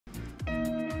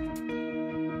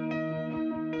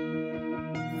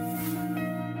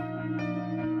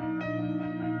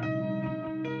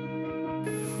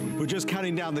We're just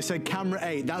counting down. They said camera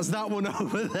 8. That's that one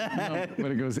over there. No,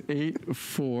 but it goes 8,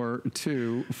 4,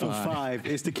 2, 5. 5.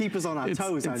 It's to keep us on our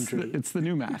toes, Andrew. It's the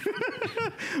new math.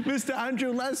 Mr.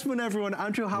 Andrew Lessman, everyone.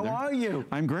 Andrew, how are you?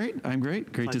 I'm great. I'm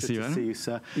great. Great to see you, Adam. Pleasure to see you,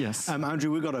 sir. Yes.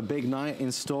 Andrew, we've got a big night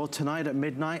in store tonight at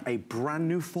midnight. A brand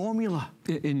new formula.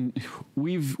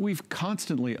 We've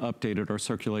constantly updated our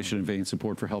circulation and vein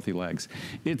support for healthy legs.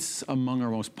 It's among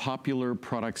our most popular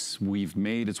products we've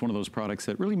made. It's one of those products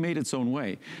that really made its own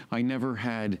way. I never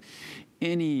had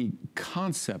any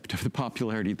concept of the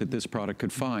popularity that this product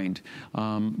could find.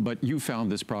 But you found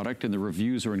this product, and the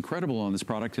reviews are incredible on this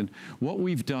product. And what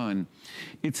we've done,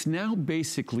 it's now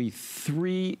basically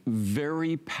 3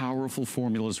 very powerful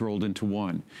formulas rolled into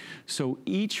one. So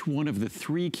each one of the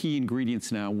 3 key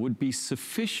ingredients now would be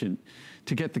sufficient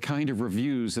to get the kind of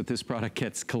reviews that this product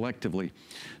gets collectively.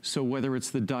 So whether it's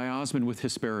the diosmin with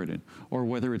hesperidin, or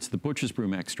whether it's the butcher's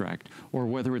broom extract, or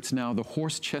whether it's now the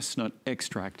horse chestnut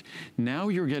extract, now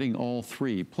you're getting all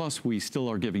 3. Plus we still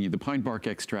are giving you the pine bark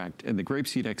extract and the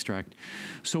grapeseed extract.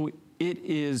 So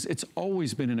it's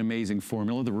always been an amazing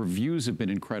formula. The reviews have been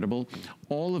incredible.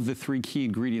 All of the 3 key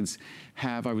ingredients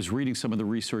have, I was reading some of the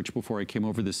research before I came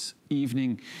over this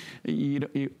evening.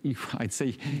 I'd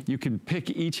say you can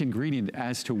pick each ingredient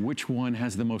as to which one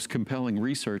has the most compelling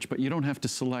research, but you don't have to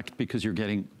select because you're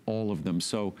getting all of them.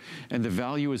 So, and the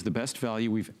value is the best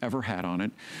value we've ever had on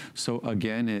it. So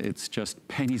again, it's just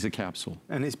pennies a capsule.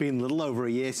 And it's been a little over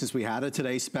a year since we had a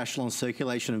today's special on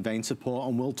circulation and vein support,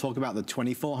 and we'll talk about the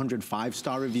 2,400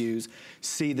 5-star reviews,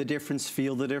 see the difference,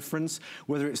 feel the difference,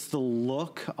 whether it's the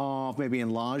look of maybe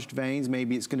enlarged veins,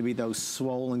 maybe it's going to be those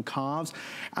swollen calves.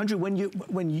 Andrew, when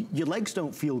your legs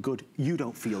don't feel good, you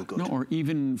don't feel good. No, or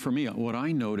even for me, what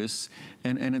I notice,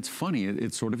 and it's funny,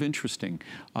 it's sort of interesting.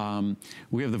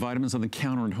 We have the vitamins on the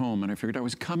counter at home, and I figured I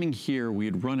was coming here, we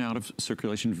had run out of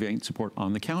circulation vein support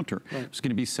on the counter. Right. It was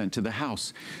going to be sent to the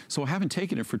house. So I haven't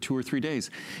taken it for 2 or 3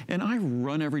 days. And I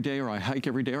run every day, or I hike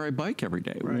every day, or I bike every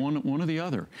day. Right. One or the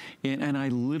other. And I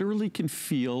literally can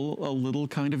feel a little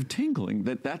kind of tingling.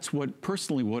 That's what,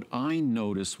 personally, what I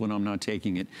notice when I'm not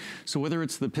taking it. So whether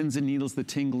it's the pins and needles, the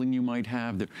tingling you might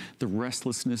have, the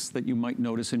restlessness that you might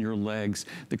notice in your legs,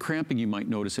 the cramping you might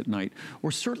notice at night,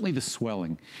 or certainly the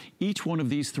swelling. Each one of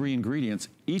these 3 ingredients,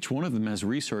 each one of them has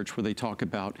research where they talk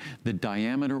about the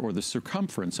diameter or the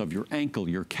circumference of your ankle,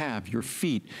 your calf, your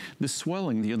feet, the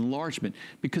swelling, the enlargement,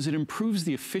 because it improves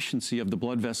the efficiency of the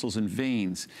blood vessels and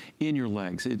veins in your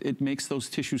legs. It makes those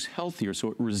tissues healthier, so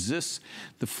it resists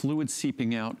the fluid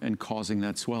seeping out and causing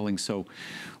that swelling. So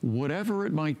whatever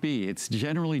it might be, it's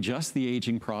generally just the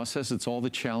aging process. It's all the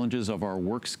challenges of our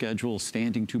work schedule,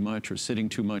 standing too much or sitting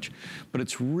too much, but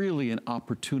it's really an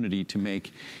opportunity to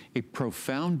make a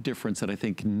profound difference that I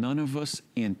think none of us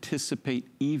anticipate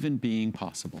even being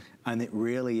possible. And it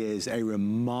really is a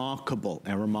remarkable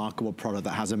product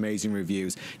that has amazing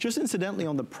reviews. Just incidentally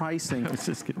on the pricing, this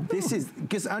is,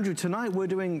 because Andrew, tonight we're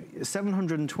doing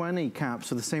 720 caps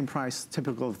for the same price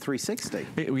typical of 360.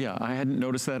 Yeah, I hadn't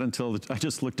noticed that until I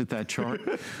just looked at that chart.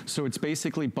 So it's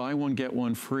basically buy one, get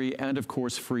one free, and of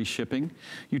course free shipping.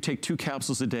 You take 2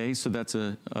 capsules a day, so that's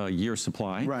a year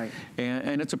supply. Right.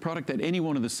 And it's a product that any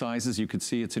one of the sizes, you could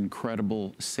see it's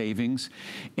incredible savings.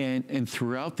 And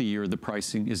throughout the year, the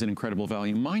pricing is an incredible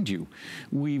value. Mind you,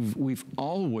 we've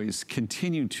always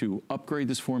continued to upgrade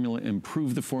this formula,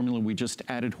 improve the formula. We just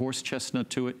added horse chestnut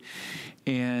to it,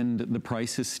 and the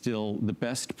price is still the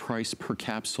best price per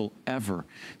capsule ever.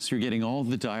 So you're getting all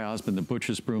the diosmin, the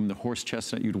butcher's broom, the horse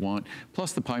chestnut you'd want,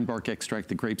 plus the pine bark extract,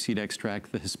 the grapeseed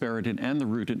extract, the hesperidin, and the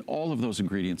rutin, all of those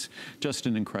ingredients. Just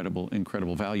an incredible,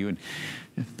 incredible value. And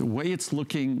the way it's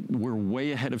looking, we're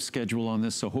way ahead of schedule on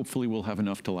this, so hopefully we'll have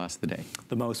enough to last the day.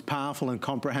 The most powerful and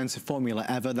comprehensive formula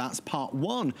ever. That's part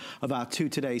 1 of our 2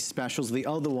 today's specials. The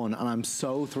other one, and I'm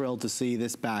so thrilled to see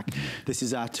this back, this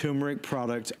is our turmeric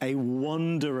product, a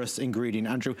wondrous ingredient.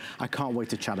 Andrew, I can't wait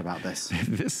to chat about this.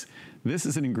 This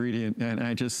is an ingredient, and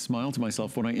I just smiled to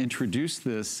myself when I introduced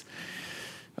this,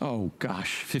 oh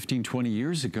gosh, 15, 20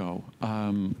 years ago.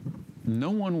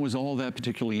 No one was all that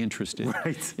particularly interested.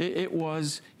 Right. It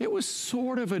was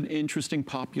sort of an interesting,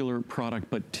 popular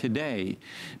product, but today,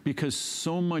 because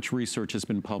so much research has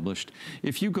been published,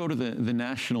 if you go to the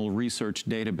National Research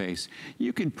Database,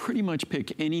 you can pretty much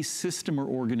pick any system or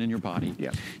organ in your body.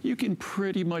 Yeah. You can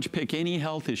pretty much pick any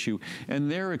health issue,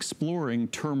 and they're exploring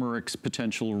turmeric's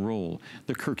potential role,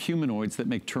 the curcuminoids that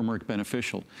make turmeric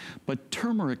beneficial. But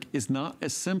turmeric is not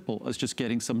as simple as just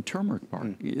getting some turmeric bark.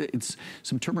 It's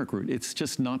some turmeric root. It's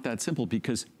just not that simple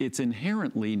because it's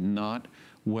inherently not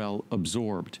well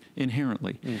absorbed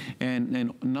inherently.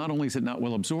 And not only is it not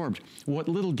well absorbed, what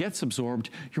little gets absorbed,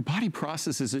 your body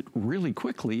processes it really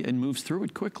quickly and moves through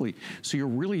it quickly. So you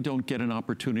really don't get an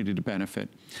opportunity to benefit.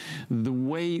 The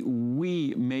way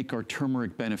we make our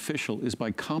turmeric beneficial is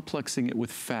by complexing it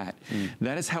with fat.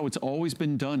 That is how it's always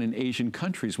been done in Asian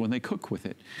countries when they cook with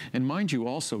it. And mind you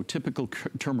also, typical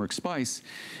turmeric spice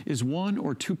is 1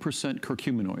 or 2%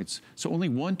 curcuminoids. So only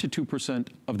 1 to 2%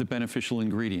 of the beneficial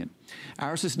ingredient.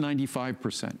 Ours is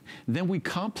 95%. Then we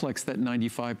complex that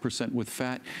 95% with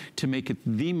fat to make it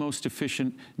the most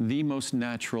efficient, the most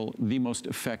natural, the most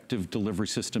effective delivery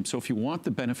system. So if you want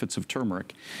the benefits of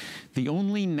turmeric, the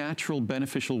only natural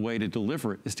beneficial way to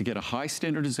deliver it is to get a high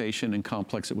standardization and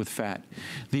complex it with fat.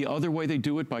 The other way they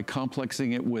do it by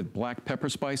complexing it with black pepper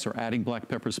spice or adding black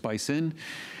pepper spice in,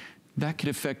 that could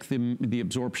affect the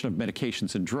absorption of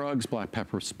medications and drugs. Black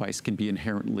pepper spice can be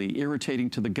inherently irritating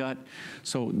to the gut.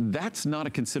 So that's not a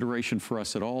consideration for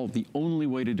us at all. The only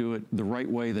way to do it the right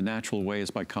way, the natural way, is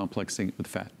by complexing it with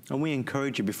fat. And we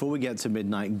encourage you, before we get to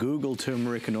midnight, Google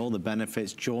turmeric and all the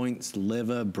benefits, joints,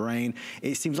 liver, brain.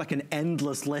 It seems like an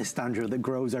endless list, Andrew, that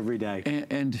grows every day.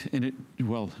 And it,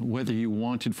 well, whether you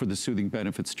want it for the soothing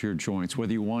benefits to your joints,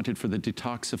 whether you want it for the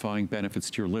detoxifying benefits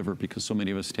to your liver, because so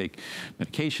many of us take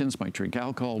medications, might drink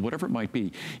alcohol, whatever it might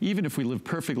be. Even if we live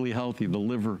perfectly healthy, the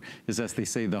liver is, as they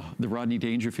say, the Rodney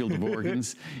Dangerfield of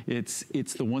organs.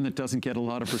 It's the one that doesn't get a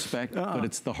lot of respect, but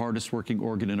it's the hardest working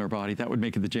organ in our body. That would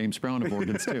make it the James Brown of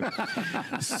organs too.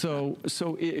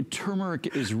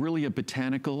 Turmeric is really a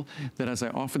botanical that, as I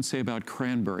often say about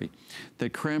cranberry,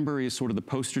 that cranberry is sort of the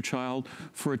poster child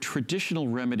for a traditional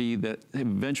remedy that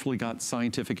eventually got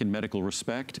scientific and medical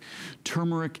respect.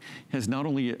 Turmeric has not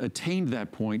only attained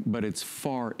that point, but it's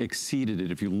far exceeded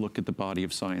it if you look at the body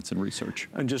of science and research.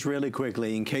 And just really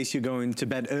quickly, in case you're going to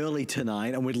bed early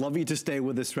tonight, and we'd love you to stay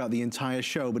with us throughout the entire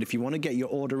show, but if you want to get your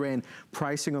order in,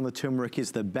 pricing on the turmeric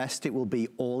is the best it will be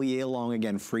all year long.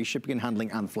 Again, free shipping and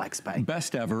handling and flex pay.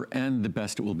 Best ever, and the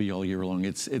best it will be all year long.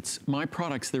 It's my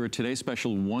products, they're a Today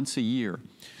Special once a year.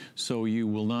 So you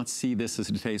will not see this as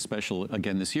a Today Special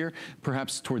again this year.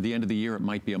 Perhaps toward the end of the year, it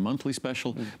might be a monthly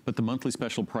special, but the monthly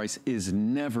special price is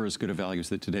never as good a value as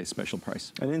the Today Special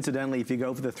price. And incidentally, if you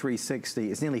go for the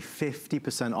 360, it's nearly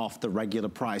 50% off the regular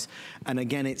price. And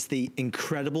again, it's the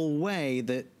incredible way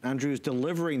that Andrew's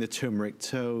delivering the turmeric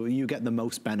so you get the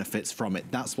most benefits from it.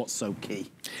 That's what's so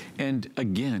key. And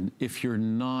again, if you're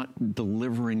not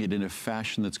delivering it in a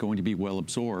fashion that's going to be well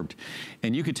absorbed,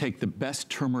 and you could take the best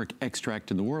turmeric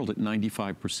extract in the world at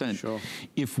 95%. Sure.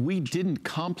 If we didn't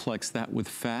complex that with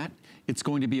fat, it's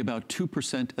going to be about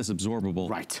 2% as absorbable.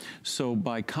 Right. So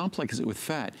by complexing it with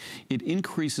fat, it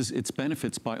increases its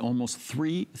benefits by almost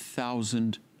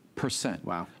 3,000%.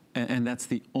 Wow. And that's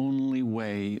the only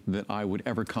way that I would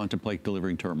ever contemplate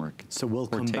delivering turmeric. So we'll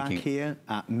come back here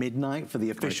at midnight for the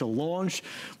official launch.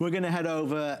 We're going to head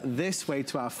over this way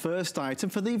to our first item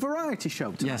for the variety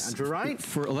show tonight, yes. Andrew, right?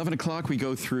 For 11 o'clock, we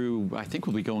go through, I think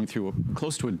we'll be going through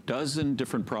close to a dozen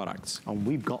different products. And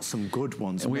we've got some good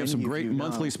ones. And we have some great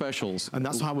monthly specials. And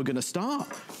that's how we're going to start.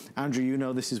 Andrew, you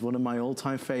know this is one of my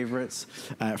all-time favorites.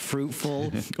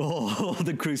 Fruitful, all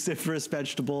the cruciferous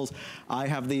vegetables. I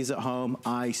have these at home.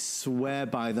 I swear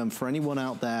by them. For anyone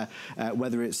out there,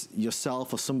 whether it's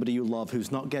yourself or somebody you love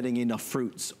who's not getting enough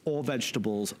fruits or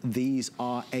vegetables, these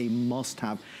are a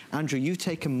must-have. Andrew, you've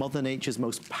taken Mother Nature's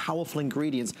most powerful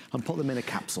ingredients and put them in a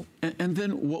capsule. And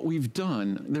then what we've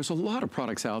done, there's a lot of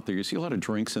products out there. You see a lot of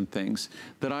drinks and things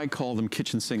that I call them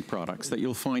kitchen sink products, that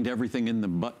you'll find everything in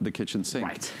them but the kitchen sink.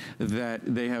 Right. That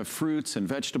they have fruits and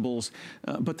vegetables,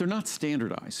 but they're not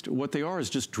standardized. What they are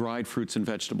is just dried fruits and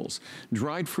vegetables.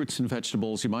 Dried fruits and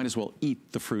vegetables, you might as well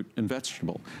eat the fruit and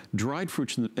vegetable. Dried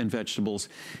fruits and vegetables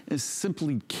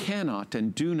simply cannot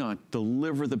and do not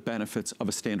deliver the benefits of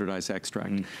a standardized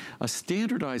extract. A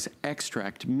standardized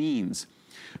extract means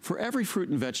for every fruit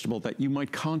and vegetable that you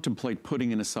might contemplate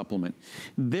putting in a supplement,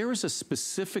 there is a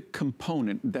specific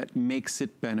component that makes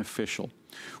it beneficial.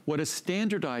 What a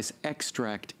standardized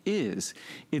extract is,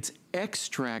 it's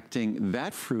extracting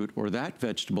that fruit or that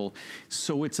vegetable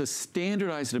so it's a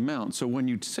standardized amount. So when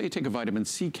you say take a vitamin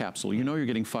C capsule, you know you're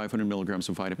getting 500 milligrams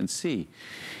of vitamin C.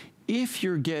 If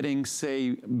you're getting,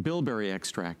 say, bilberry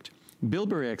extract,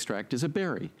 bilberry extract is a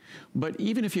berry, but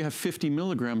even if you have 50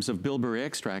 milligrams of bilberry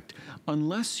extract,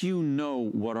 unless you know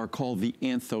what are called the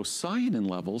anthocyanin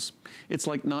levels, it's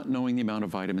like not knowing the amount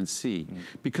of vitamin C.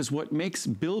 Because what makes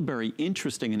bilberry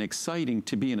interesting and exciting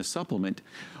to be in a supplement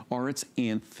are its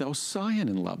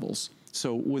anthocyanin levels.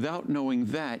 So without knowing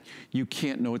that, you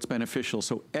can't know it's beneficial.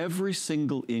 So every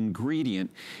single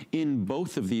ingredient in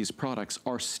both of these products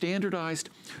are standardized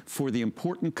for the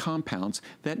important compounds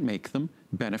that make them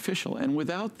beneficial. And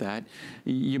without that,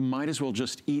 you might as well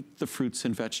just eat the fruits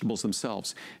and vegetables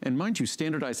themselves. And mind you,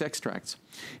 standardized extracts.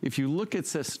 If you look at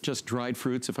this, just dried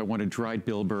fruits, if I wanted dried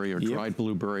bilberry or dried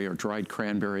blueberry or dried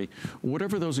cranberry,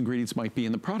 whatever those ingredients might be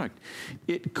in the product,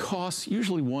 it costs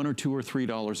usually $1 or $2 or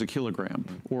 $3 a kilogram,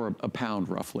 or a pound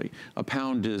roughly. A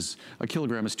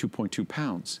kilogram is 2.2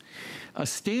 pounds. A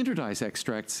standardized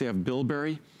extract, say of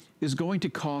bilberry, is going to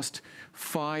cost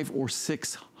 $500 or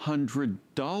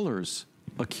 $600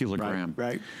 a kilogram.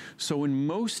 Right. So in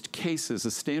most cases,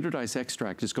 a standardized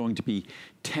extract is going to be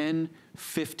 10,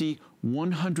 50,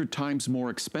 100 times more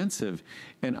expensive,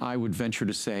 and I would venture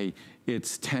to say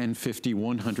it's 10, 50,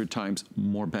 100 times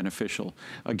more beneficial.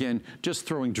 Again, just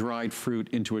throwing dried fruit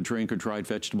into a drink or dried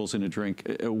vegetables in a drink,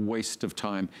 a waste of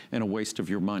time and a waste of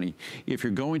your money. If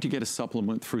you're going to get a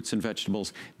supplement with fruits and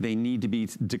vegetables, they need to be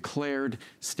declared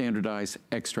standardized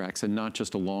extracts and not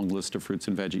just a long list of fruits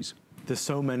and veggies. There's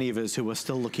so many of us who are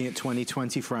still looking at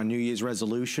 2020 for our New Year's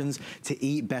resolutions, to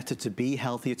eat better, to be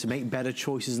healthier, to make better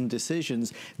choices and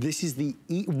decisions. This is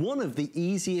one of the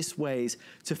easiest ways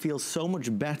to feel so much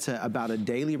better about a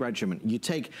daily regimen. You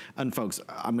take, and folks,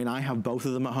 I mean, I have both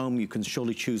of them at home. You can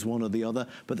surely choose one or the other,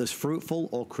 but there's fruitful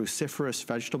or cruciferous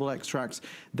vegetable extracts.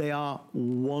 They are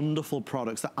wonderful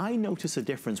products that I notice a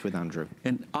difference with, Andrew.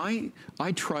 And I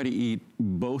try to eat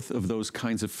both of those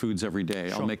kinds of foods every day.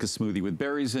 Sure. I'll make a smoothie with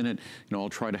berries in it. You know, I'll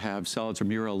try to have salads, or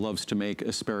Muriel loves to make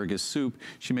asparagus soup.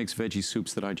 She makes veggie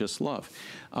soups that I just love.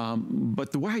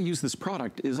 But the way I use this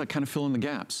product is I kind of fill in the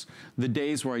gaps. The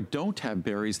days where I don't have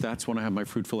berries, that's when I have my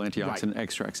fruitful antioxidant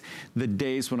extracts. The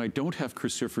days when I don't have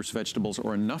cruciferous vegetables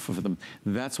or enough of them,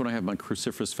 that's when I have my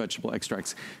cruciferous vegetable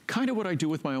extracts. Kind of what I do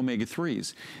with my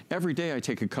omega-3s. Every day I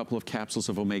take a couple of capsules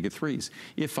of omega-3s.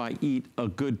 If I eat a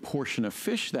good portion of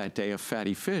fish that day, of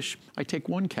fatty fish, I take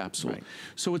one capsule. Right.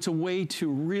 So it's a way to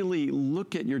really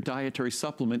look at your dietary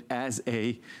supplement as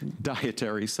a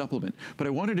dietary supplement. What I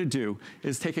wanted to do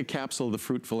is take a capsule of the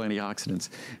fruitful antioxidants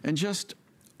and just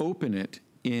open it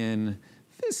in,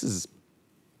 this is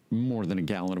more than a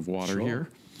gallon of water here.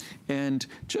 And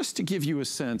just to give you a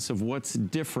sense of what's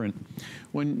different,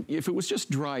 if it was just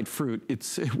dried fruit,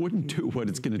 it wouldn't do what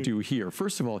it's going to do here.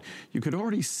 First of all, you could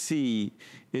already see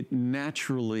it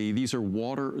naturally, these are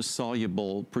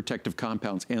water-soluble protective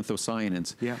compounds,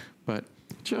 anthocyanins. Yeah. But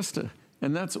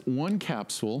and that's one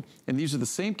capsule, and these are the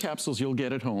same capsules you'll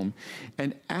get at home.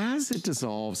 And as it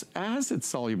dissolves, as it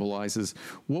solubilizes,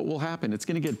 what will happen? It's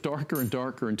going to get darker and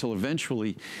darker until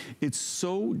eventually it's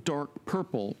so dark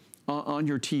purple on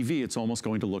your TV, it's almost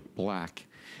going to look black.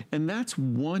 And that's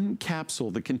one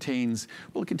capsule that contains,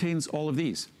 well, it contains all of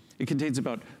these. It contains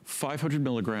about 500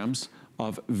 milligrams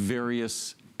of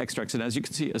various extracts. And as you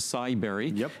can see, acai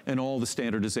berry and all the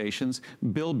standardizations,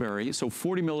 bilberry, so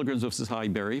 40 milligrams of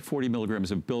acai berry, 40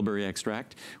 milligrams of bilberry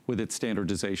extract with its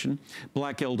standardization,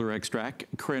 black elder extract,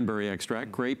 cranberry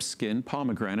extract, grape skin,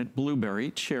 pomegranate, blueberry,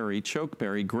 cherry,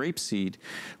 chokeberry, grapeseed,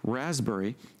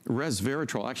 raspberry,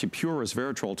 resveratrol, actually pure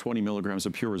resveratrol, 20 milligrams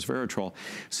of pure resveratrol,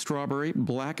 strawberry,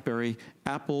 blackberry,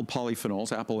 apple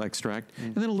polyphenols, apple extract,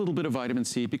 and then a little bit of vitamin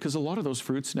C, because a lot of those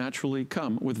fruits naturally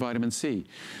come with vitamin C.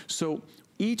 So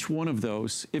each one of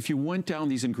those, if you went down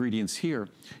these ingredients here,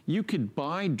 you could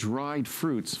buy dried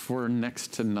fruits for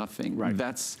next to nothing. Right.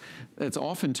 That's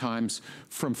oftentimes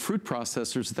from fruit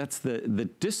processors, that's the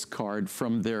discard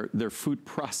from their food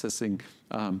processing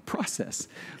process.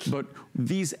 But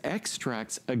these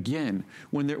extracts, again,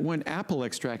 when apple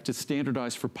extract is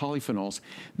standardized for polyphenols,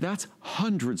 that's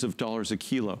hundreds of dollars a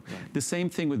kilo. Right. The same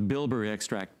thing with bilberry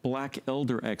extract, black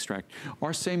elder extract.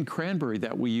 Our same cranberry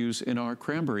that we use in our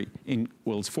cranberry,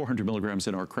 well, it's 400 milligrams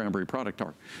in our cranberry product,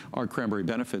 our cranberry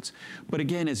benefits. But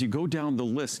again, as you go down the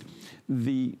list,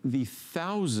 the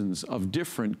thousands of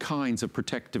different kinds of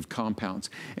protective compounds.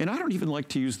 And I don't even like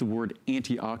to use the word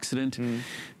antioxidant.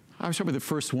 I was probably the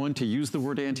first one to use the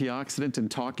word antioxidant in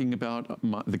talking about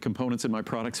the components in my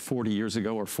products 40 years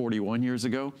ago or 41 years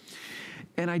ago.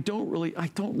 And I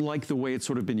don't like the way it's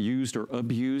sort of been used or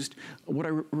abused. What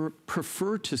I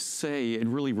prefer to say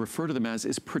and really refer to them as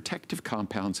is protective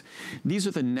compounds. These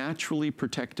are the naturally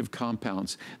protective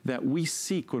compounds that we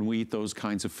seek when we eat those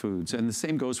kinds of foods. And the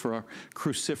same goes for our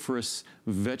cruciferous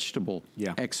vegetable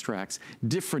extracts.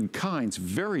 Different kinds,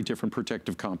 very different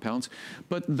protective compounds.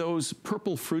 But those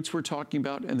purple fruits we're talking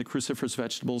about and the cruciferous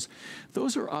vegetables,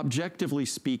 those are, objectively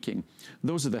speaking,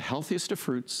 those are the healthiest of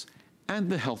fruits and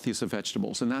the healthiest of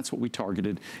vegetables, and that's what we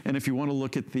targeted. And if you want to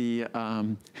look at the,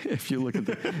 if you look at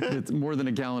the, it's more than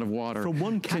a gallon of water. For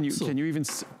one capsule. Can you even,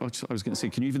 I was going to say,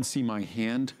 can you even see my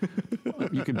hand?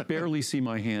 You could barely see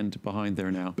my hand behind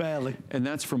there now. Barely. And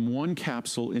that's from one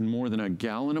capsule in more than a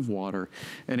gallon of water.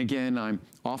 And again, I'm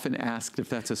often asked if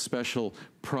that's a special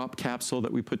prop capsule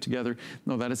that we put together.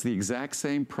 No, that is the exact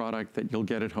same product that you'll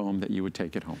get at home that you would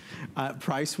take at home.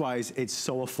 Price-wise, it's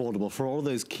so affordable. For all of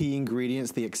those key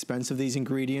ingredients, the expense of these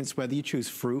ingredients, whether you choose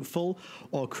fruitful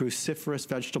or cruciferous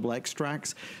vegetable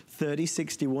extracts, 30,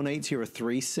 60, 180 or a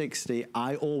 360,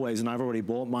 I always, and I've already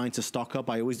bought mine to stock up,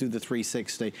 I always do the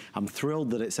 360. I'm thrilled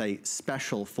that it's a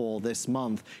special for this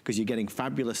month because you're getting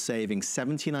fabulous savings,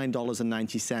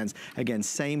 $79.90. Again,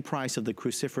 same price of the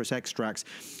cruciferous extracts.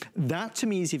 That to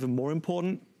me is even more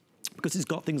important because it's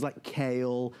got things like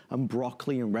kale and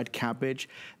broccoli and red cabbage.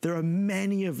 There are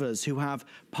many of us who have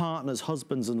partners,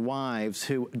 husbands and wives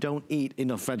who don't eat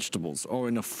enough vegetables or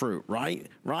enough fruit,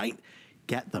 right?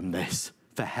 Get them this.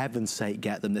 For heaven's sake,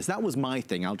 get them this. That was my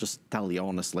thing, I'll just tell you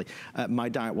honestly. My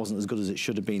diet wasn't as good as it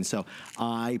should have been, so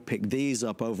I picked these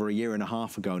up over a year and a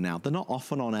half ago now. They're not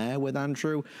often on air with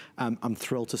Andrew. I'm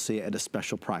thrilled to see it at a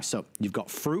special price. So you've got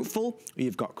fruitful,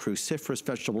 you've got cruciferous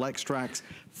vegetable extracts,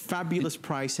 fabulous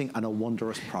pricing, and a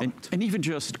wondrous product. And even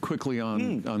just quickly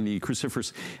on the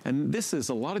cruciferous, and this is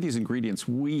a lot of these ingredients,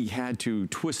 we had to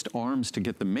twist arms to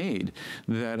get them made,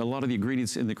 that a lot of the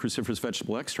ingredients in the cruciferous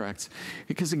vegetable extracts,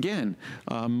 because again,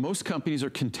 most companies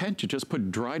are content to just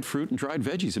put dried fruit and dried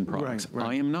veggies in products. Right.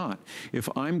 I am not. If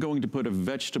I'm going to put a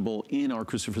vegetable in our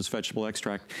cruciferous vegetable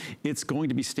extract, it's going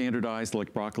to be standardized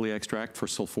like broccoli extract for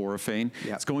sulforaphane.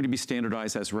 Yep. It's going to be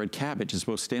standardized as red cabbage. It's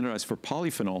both standardized for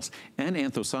polyphenols and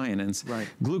anthocyanins,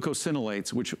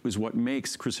 glucosinolates, which is what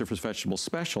makes cruciferous vegetables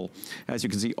special. As you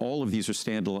can see, all of these are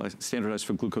standardized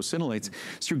for glucosinolates.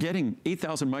 So you're getting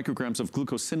 8,000 micrograms of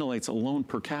glucosinolates alone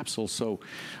per capsule. So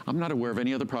I'm not aware of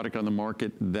any other product on the market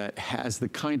that has the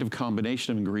kind of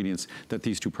combination of ingredients that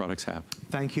these two products have.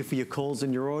 Thank you for your calls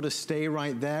and your orders. Stay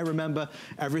right there. Remember,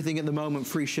 everything at the moment,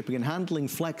 free shipping and handling,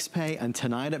 flex pay, and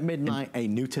tonight at midnight, a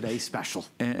new Today special.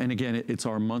 And again, it's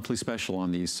our monthly special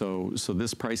on these. So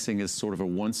this pricing is sort of a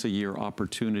once a year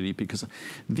opportunity because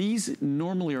these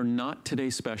normally are not Today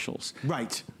specials.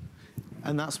 Right.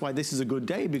 And that's why this is a good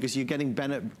day because you're getting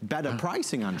better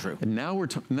pricing, Andrew. And now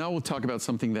we'll talk about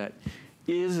something that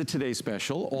is a Today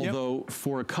special, although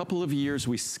for a couple of years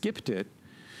we skipped it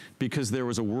because there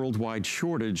was a worldwide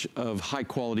shortage of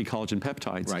high-quality collagen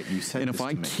peptides. Right, you said and if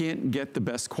I can't get the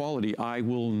best quality,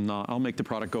 I'll make the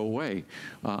product go away.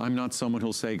 I'm not someone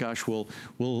who'll say, gosh,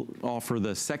 we'll offer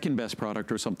the second best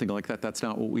product or something like that. That's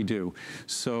not what we do.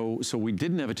 So we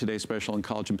didn't have a Today special on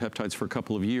collagen peptides for a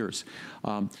couple of years.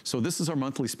 So this is our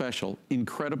monthly special.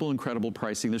 Incredible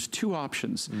pricing. There's two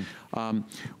options.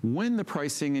 When the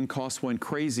pricing and costs went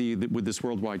crazy with this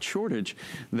worldwide shortage,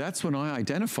 that's when I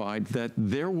identified that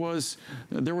there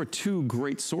were two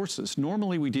great sources.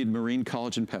 Normally we did marine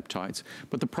collagen peptides,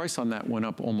 but the price on that went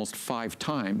up almost 5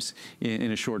 times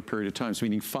in a short period of time, so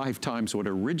meaning 5 times what it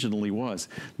originally was.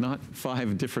 Not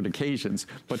 5 different occasions,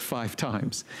 but 5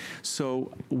 times.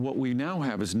 So what we now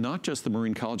have is not just the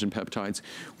marine collagen peptides,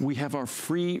 we have our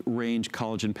free-range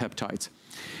collagen peptides.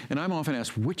 And I'm often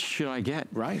asked, which should I get?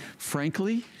 Right.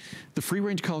 Frankly, the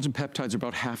free-range collagen peptides are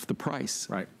about half the price.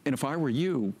 Right. And if I were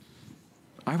you,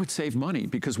 I would save money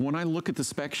because when I look at the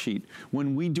spec sheet,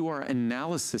 when we do our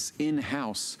analysis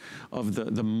in-house of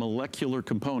the molecular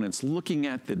components, looking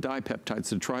at the dipeptides,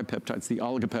 the tripeptides, the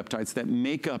oligopeptides that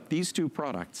make up these two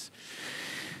products,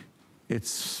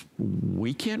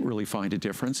 we can't really find a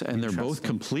difference, and they're both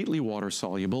completely water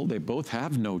soluble. They both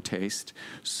have no taste.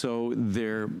 So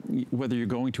whether you're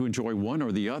going to enjoy one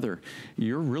or the other,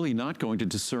 you're really not going to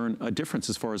discern a difference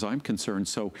as far as I'm concerned.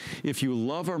 So if you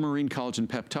love our marine collagen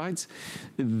peptides,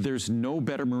 there's no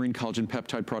better marine collagen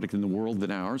peptide product in the world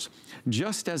than ours,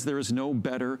 just as there is no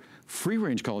better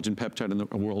free-range collagen peptide in the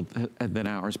world than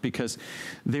ours, because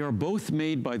they are both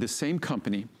made by the same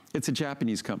company. It's a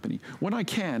Japanese company. When I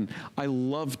can, I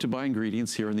love to buy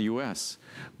ingredients here in the US.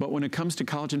 But when it comes to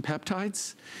collagen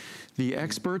peptides, the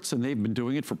experts, and they've been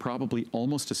doing it for probably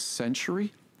almost a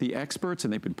century, the experts,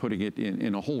 and they've been putting it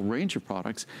in a whole range of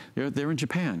products, they're in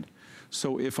Japan.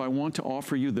 So if I want to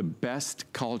offer you the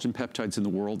best collagen peptides in the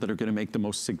world that are going to make the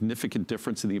most significant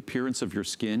difference in the appearance of your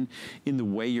skin, in the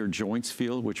way your joints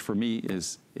feel, which for me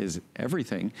is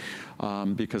everything,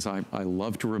 because I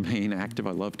love to remain active,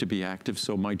 I love to be active,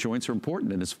 so my joints are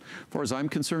important. And as far as I'm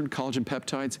concerned, collagen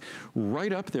peptides,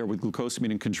 right up there with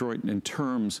glucosamine and chondroitin in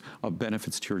terms of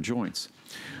benefits to your joints.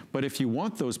 But if you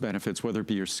want those benefits, whether it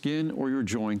be your skin or your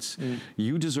joints,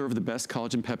 you deserve the best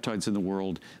collagen peptides in the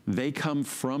world. They come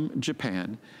from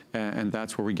Japan, and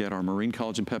that's where we get our marine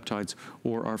collagen peptides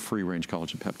or our free-range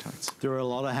collagen peptides. There are a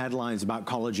lot of headlines about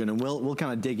collagen, and we'll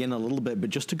kind of dig in a little bit, but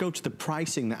just to go to the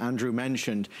pricing that Andrew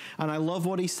mentioned, and I love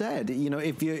what he said. You know,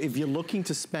 if you're looking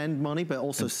to spend money but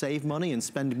also save money and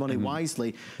spend money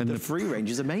wisely, the free range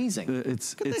is amazing.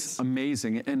 It's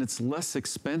amazing, and it's less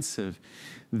expensive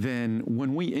than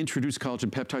when we introduced collagen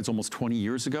peptides almost 20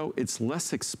 years ago. It's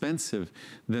less expensive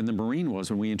than the marine was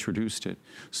when we introduced it.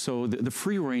 So the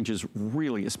free range is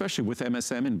really, especially with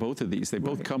MSM in both of these, they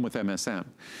both come with MSM.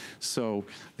 So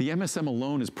the MSM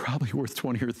alone is probably worth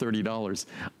 $20 or $30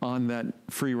 on that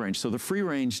free range. So the free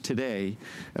range today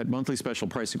at monthly special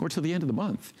pricing, or till the end of the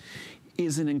month,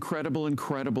 is an incredible,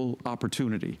 incredible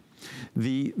opportunity.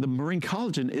 The marine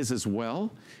collagen is as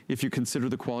well, if you consider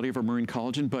the quality of our marine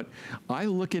collagen, but I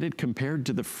look at it compared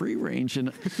to the free range,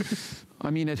 and I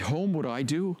mean, at home, what I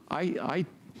do, I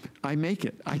make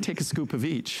it. I take a scoop of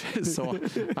each. So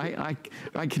I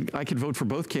could vote for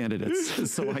both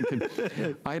candidates. So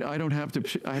I don't have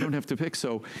to pick.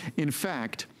 So in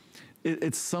fact,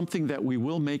 it's something that we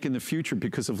will make in the future,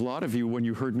 because of a lot of you, when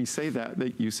you heard me say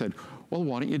that you said, well,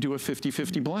 why don't you do a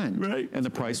 50-50 blend? Right. And the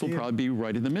price will probably be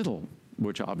right in the middle,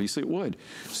 which obviously it would.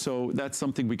 So that's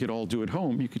something we could all do at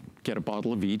home. You could get a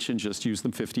bottle of each and just use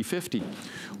them 50-50.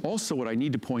 Also, what I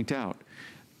need to point out,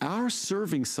 our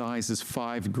serving size is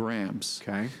 5 grams.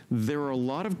 Okay. There are a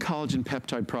lot of collagen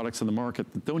peptide products on the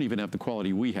market that don't even have the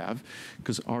quality we have,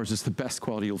 because ours is the best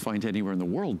quality you'll find anywhere in the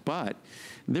world, but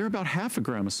they're about half a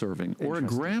gram a serving or a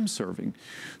gram serving.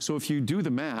 So if you do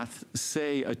the math,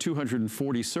 say a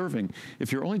 240 serving,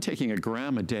 if you're only taking a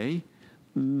gram a day,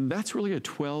 that's really a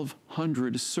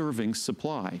 1,200 serving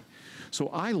supply. So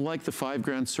I like the 5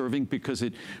 gram serving because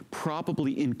it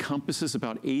probably encompasses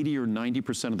about 80 or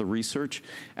 90% of the research.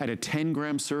 At a 10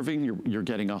 gram serving, you're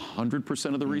getting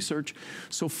 100% of the research.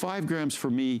 So 5 grams for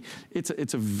me, it's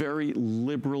a very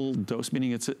liberal dose,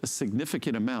 meaning it's a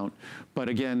significant amount. But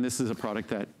again, this is a product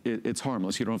that it's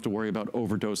harmless. You don't have to worry about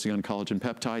overdosing on collagen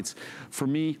peptides. For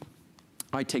me,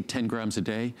 I take 10 grams a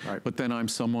day, but then I'm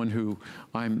someone who,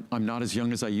 I'm not as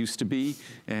young as I used to be,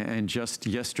 and just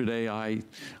yesterday I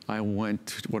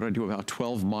went, what did I do, about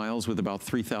 12 miles with about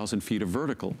 3,000 feet of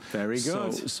vertical. Very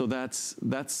good. So that's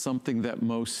something that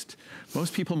most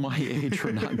people my age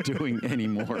are not doing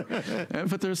anymore.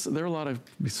 But there are a lot of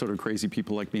sort of crazy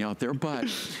people like me out there, but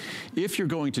if you're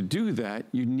going to do that,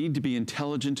 you need to be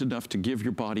intelligent enough to give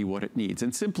your body what it needs.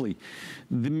 And simply,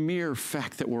 the mere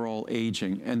fact that we're all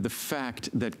aging, and the fact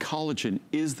that collagen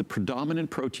is the predominant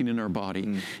protein in our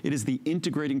body. It is the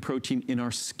integrating protein in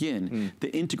our skin,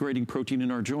 the integrating protein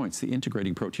in our joints, the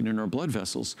integrating protein in our blood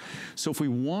vessels. So if we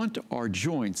want our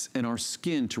joints and our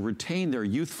skin to retain their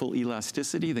youthful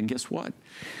elasticity, then guess what?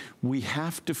 We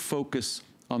have to focus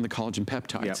on the collagen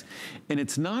peptides. Yep. And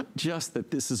it's not just that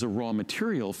this is a raw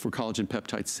material for collagen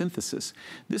peptide synthesis.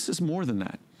 This is more than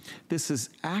that. This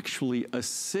is actually a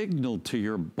signal to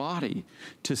your body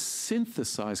to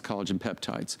synthesize collagen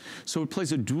peptides. So it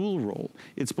plays a dual role.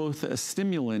 It's both a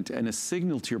stimulant and a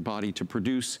signal to your body to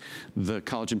produce the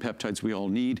collagen peptides we all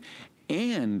need,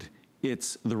 and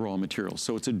it's the raw material,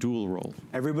 so it's a dual role.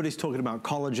 Everybody's talking about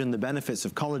collagen, the benefits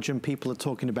of collagen. People are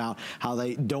talking about how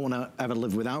they don't want to ever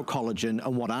live without collagen,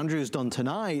 and what Andrew's done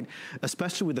tonight,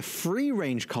 especially with the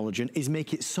free-range collagen, is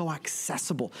make it so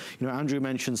accessible. You know, Andrew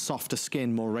mentioned softer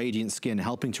skin, more radiant skin,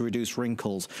 helping to reduce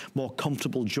wrinkles, more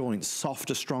comfortable joints,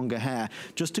 softer, stronger hair.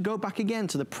 Just to go back again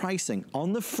to the pricing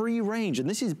on the free range, and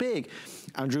this is big,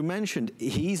 Andrew mentioned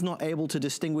he's not able to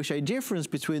distinguish a difference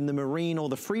between the marine or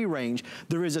the free range.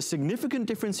 There is a significant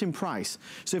difference in price.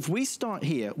 So if we start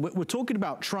here, we're talking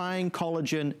about trying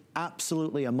collagen,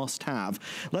 absolutely a must-have.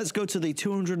 Let's go to the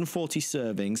 240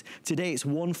 servings. Today it's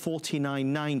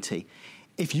 $149.90.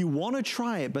 If you want to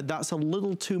try it, but that's a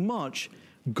little too much,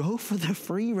 go for the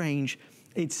free range.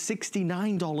 It's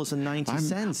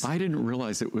 $69.90. I didn't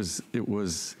realize it was,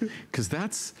 because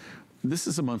that's, this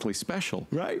is a monthly special,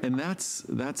 right? And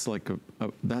that's like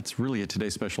that's really a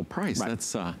today's special price. Right.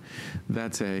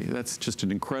 That's just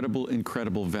an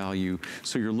incredible value.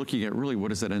 So you're looking at really, what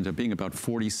does that end up being? About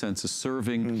 40 cents a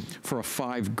serving for a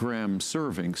 5-gram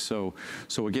serving. So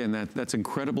again, that's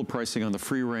incredible pricing on the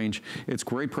free range. It's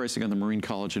great pricing on the marine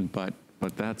collagen, but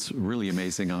that's really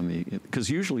amazing on the, because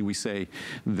usually we say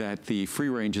that the free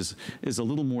range is a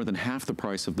little more than half the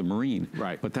price of the marine.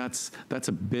 Right. But that's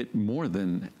a bit more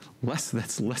than,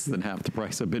 that's less than half the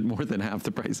price, a bit more than half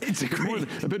the price. It's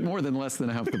a bit more than less than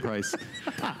half the price.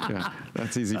 Yeah,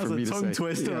 that's easy for me to say. That's a tongue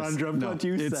twister, yes. Andrew. I'm glad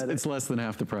you said it. It's less than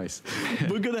half the price.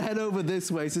 We're going to head over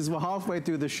this way. Since we're halfway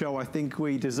through the show, I think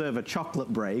we deserve a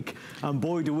chocolate break. And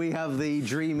boy, do we have the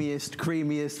dreamiest,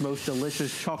 creamiest, most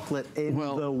delicious chocolate in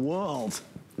the world.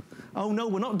 Oh no,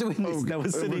 we're not doing this. No, we're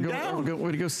sitting down. We're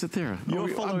going to go sit there. You're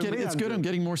following me, it's good. I'm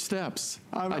getting more steps.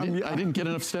 I didn't get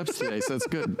enough steps today, so it's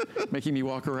good. Making me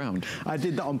walk around. I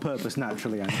did that on purpose,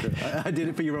 naturally, Andrew. I did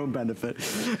it for your own benefit.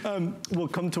 We'll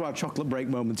come to our chocolate break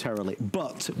momentarily,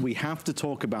 but we have to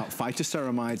talk about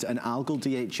phytoceramides and algal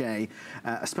DHA,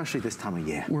 especially this time of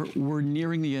year. We're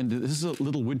nearing the end. This is a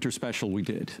little winter special we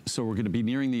did, so we're going to be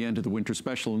nearing the end of the winter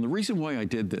special. And the reason why I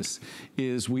did this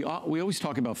is we always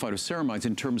talk about phytoceramides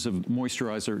in terms of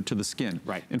moisturizer to the skin.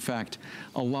 Right. In fact,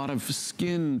 a lot of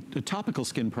topical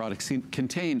skin products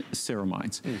contain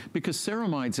ceramides because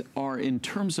ceramides are, in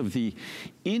terms of the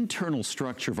internal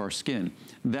structure of our skin,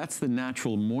 that's the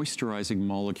natural moisturizing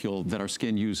molecule that our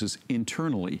skin uses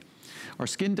internally. Our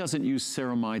skin doesn't use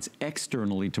ceramides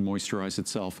externally to moisturize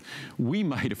itself. We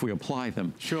might if we apply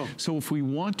them. Sure. So if we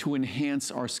want to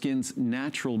enhance our skin's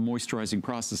natural moisturizing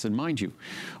process, and mind you,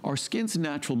 our skin's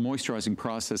natural moisturizing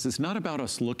process is not about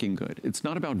us looking good. It's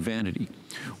not about vanity.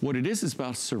 What it is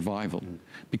about survival,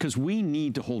 because we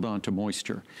need to hold on to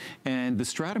moisture. And the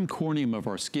stratum corneum of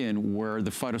our skin, where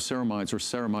the phytoceramides or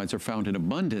ceramides are found in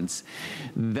abundance,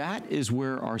 that is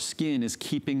where our skin is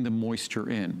keeping the moisture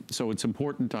in. So it's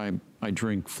important I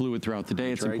drink fluid throughout the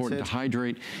day. It's important to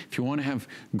hydrate. If you want to have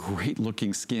great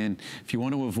looking skin, if you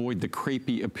want to avoid the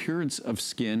crepey appearance of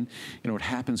skin, it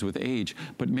happens with age,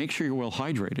 but make sure you're well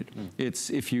hydrated. It's,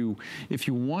 if you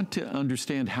want to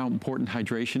understand how important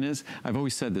hydration is, I've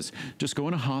always said this, just go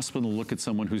in a hospital and look at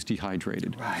someone who's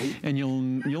dehydrated. Right. And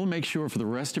you'll make sure for the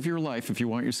rest of your life, if you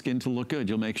want your skin to look good,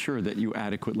 you'll make sure that you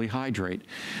adequately hydrate.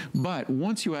 But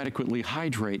once you adequately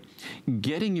hydrate,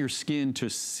 getting your skin to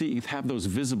have those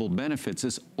visible benefits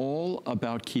is all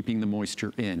about keeping the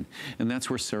moisture in, and that's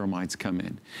where ceramides come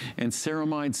in. And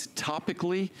ceramides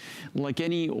topically, like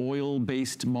any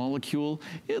oil-based molecule,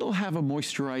 it'll have a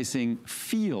moisturizing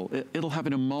feel. It'll have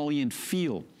an emollient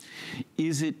feel.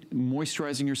 Is it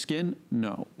moisturizing your skin?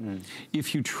 No.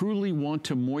 If you truly want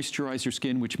to moisturize your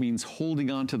skin, which means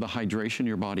holding on to the hydration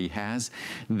your body has,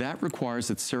 that requires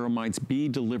that ceramides be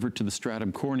delivered to the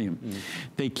stratum corneum.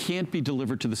 They can't be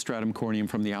delivered to the stratum corneum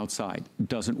from the outside. It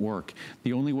doesn't work.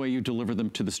 The only way you deliver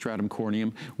them to the stratum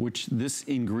corneum, which this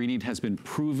ingredient has been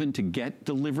proven to get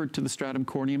delivered to the stratum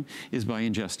corneum, is by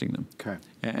ingesting them. Okay.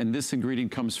 And this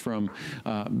ingredient comes from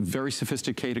a very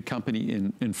sophisticated company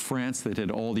in France that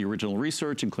did all the original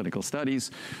research and clinical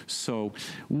studies. So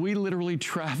we literally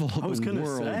travel the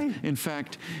world. In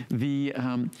fact,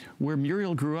 where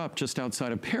Muriel grew up, just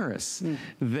outside of Paris,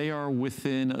 they are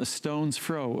within a stone's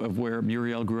throw of where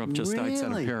Muriel grew up, just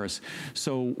outside of Paris.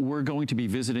 So we're going to be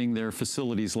visiting their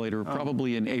facilities later,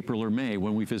 probably in April or May,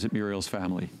 when we visit Muriel's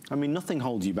family. I mean, nothing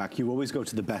holds you back. You always go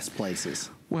to the best places.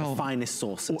 Well, the finest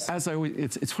sources. As I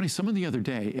always, it's funny. Someone the other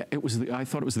day, I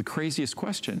thought it was the craziest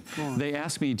question. They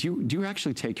asked me, "Do you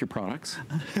actually take your products?"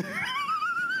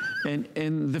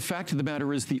 And the fact of the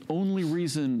matter is, the only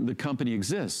reason the company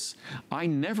exists, I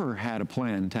never had a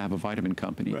plan to have a vitamin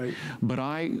company. Right. But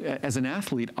as an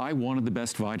athlete, I wanted the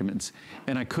best vitamins.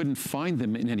 And I couldn't find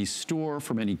them in any store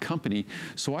from any company.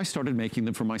 So I started making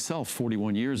them for myself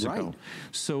 41 years ago.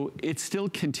 So it still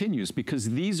continues, because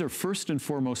these are first and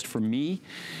foremost for me.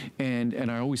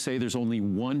 And I always say there's only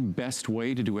one best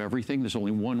way to do everything. There's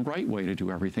only one right way to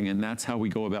do everything. And that's how we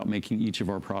go about making each of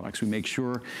our products. We make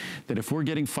sure that if we're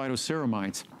getting phytoceramides,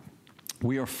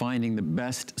 we are finding the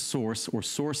best source or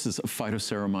sources of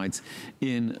phytoceramides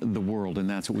in the world, and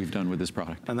that's what we've done with this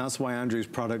product. And that's why Andrew's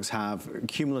products have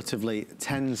cumulatively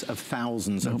tens of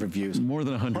thousands of reviews. More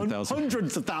than 100,000.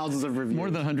 Hundreds of thousands of reviews.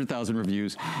 More than 100,000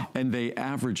 reviews, and they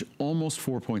average almost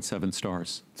 4.7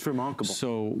 stars. It's remarkable.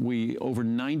 So over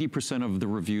 90% of the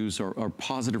reviews are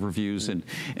positive reviews, and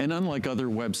unlike other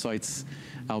websites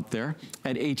out there,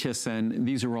 at HSN,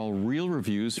 these are all real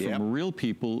reviews from real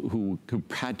people who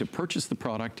had to purchase the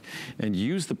product and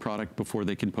use the product before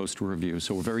they can post a review.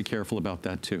 So we're very careful about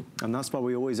that too. And that's why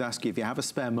we always ask you, if you have a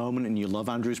spare moment and you love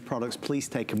Andrew's products, please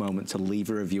take a moment to leave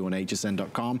a review on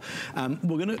hsn.com.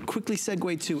 We're going to quickly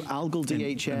segue to algal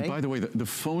DHA. And by the way, the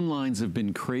phone lines have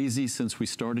been crazy since we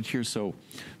started here, so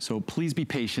please be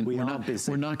patient. We're not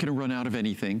going to run out of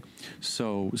anything.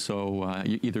 So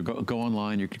you either go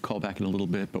online, you could call back in a little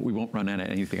bit, but we won't run out of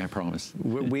anything, I promise.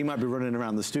 We might be running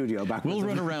around the studio back. We'll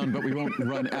run around, but we won't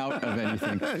run out of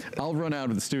anything. I'll run out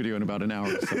of the studio in about an hour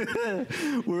or so.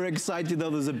 We're excited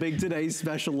though. There's a big Today's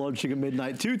Special launching at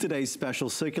midnight. 2 Today's Special,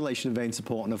 circulation and vein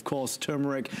support, and of course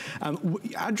turmeric.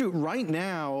 Andrew, right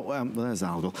now, there's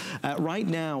algal. Right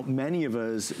now, many of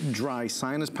us dry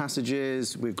sinus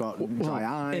passages. We've got dry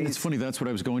eyes. And it's funny, that's what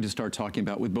I was going to start talking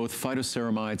about with both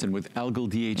phytoceramides and with algal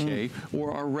DHA,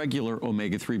 or our regular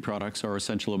omega-3 products, our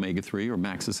essential omega-3 or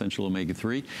max essential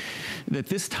omega-3. That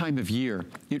this time of year,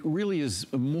 it really is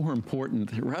more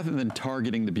important, rather than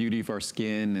targeting the beauty of our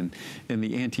skin and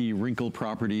the anti-wrinkle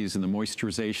properties and the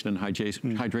moisturization and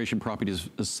hydration properties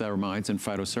of ceramides and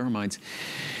phytoceramides.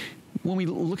 When we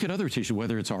look at other tissue,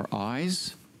 whether it's our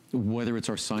eyes, whether it's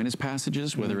our sinus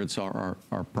passages, whether it's our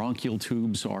bronchial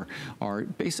tubes,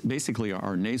 basically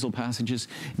our nasal passages,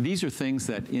 these are things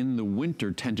that in the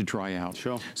winter tend to dry out.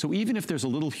 Sure. So even if there's a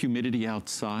little humidity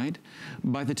outside,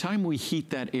 by the time we heat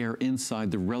that air inside,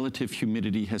 the relative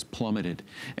humidity has plummeted.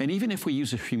 And even if we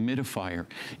use a humidifier,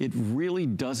 it really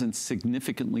doesn't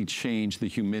significantly change the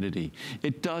humidity.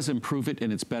 It does improve it,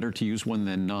 and it's better to use one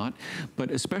than not,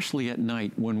 but especially at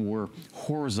night when we're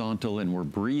horizontal and we're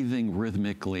breathing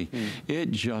rhythmically,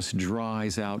 it just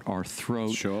dries out our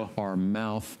throat, our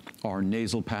mouth, our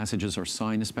nasal passages, our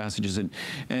sinus passages,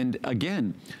 and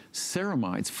again,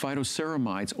 ceramides,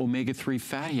 phytoceramides, omega-3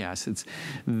 fatty acids,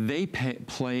 they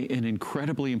play an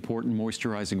incredibly important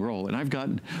moisturizing role. And I've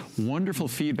gotten wonderful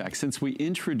feedback since we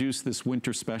introduced this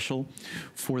winter special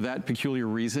for that peculiar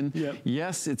reason.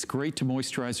 Yes, it's great to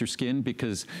moisturize your skin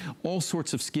because all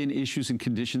sorts of skin issues and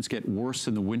conditions get worse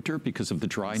in the winter because of the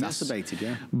dryness. Exacerbated,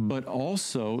 yeah. But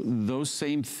also, those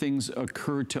same things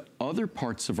occur to other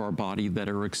parts of our body that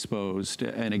are exposed.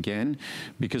 And again,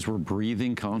 because we're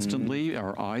breathing constantly,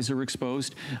 our eyes are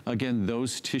exposed. Again,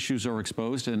 those tissues are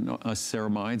exposed, and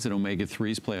ceramides and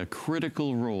omega-3s play a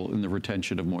critical role in the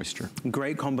retention of moisture.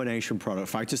 Great combination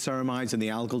product, phytoceramides and the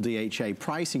algal DHA.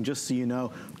 Pricing, just so you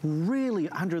know, really,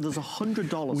 Andrew, there's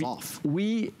 $100 off.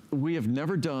 We have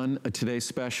never done a Today's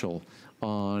Special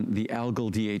on the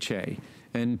algal DHA.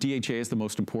 And DHA is the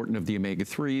most important of the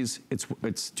omega-3s. It's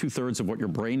 2/3 of what your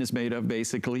brain is made of,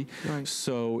 basically. Right.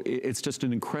 So it's just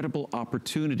an incredible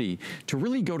opportunity to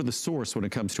really go to the source when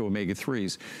it comes to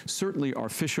omega-3s. Certainly our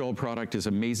fish oil product is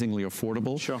amazingly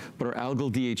affordable. Sure. But our algal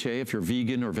DHA, if you're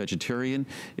vegan or vegetarian,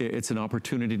 it's an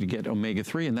opportunity to get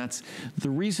omega-3. And that's the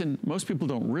reason most people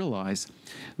don't realize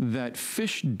that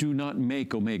fish do not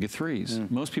make omega-3s.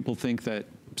 Most people think that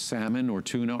salmon or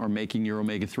tuna are making your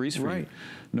omega-3s for you.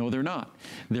 No, they're not.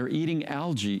 They're eating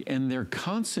algae, and they're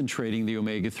concentrating the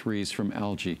omega-3s from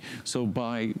algae. So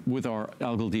with our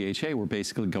algal DHA, we're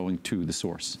basically going to the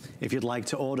source. If you'd like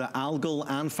to order algal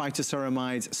and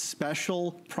phytoceramides,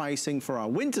 special pricing for our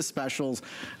winter specials,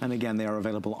 and again, they are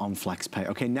available on FlexPay.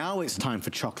 Okay, now it's time for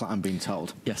chocolate, I'm being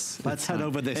told. Yes. Let's head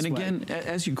over this way. And again,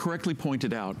 as you correctly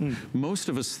pointed out, most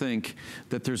of us think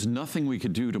that there's nothing we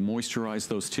could do to moisturize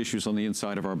those tissues on the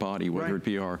inside of our body, whether it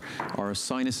be our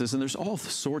sinuses, and there's all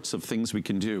sorts of things we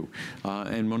can do.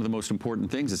 And one of the most important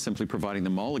things is simply providing the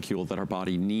molecule that our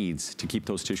body needs to keep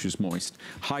those tissues moist.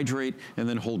 Hydrate, and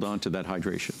then hold on to that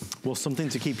hydration. Well, something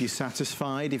to keep you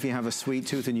satisfied if you have a sweet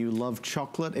tooth and you love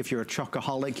chocolate. If you're a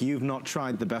chocoholic, you've not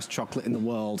tried the best chocolate in the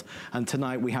world. And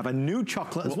tonight we have a new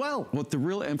chocolate as well. What the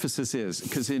real emphasis is,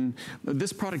 because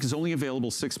this product is only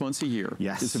available 6 months a year.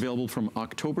 Yes. It's available from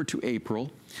October to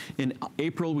April. In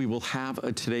April, we will have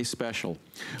a Today's Special.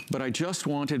 But I just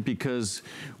wanted, because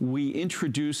we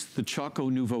introduced the Choco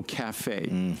Nuvo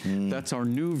Cafe. That's our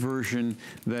new version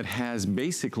that has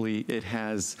it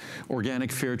has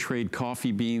organic fair trade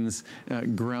coffee beans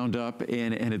ground up,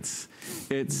 and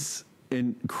it's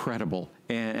incredible.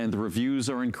 And the reviews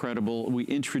are incredible. We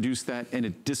introduced that, and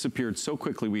it disappeared so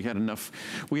quickly. We had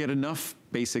enough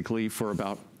basically for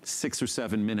about 6 or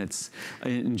 7 minutes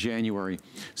in January.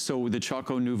 So the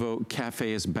Choco Nuvo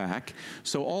Cafe is back.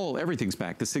 So everything's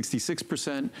back. The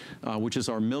 66%, which is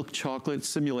our milk chocolate,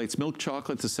 simulates milk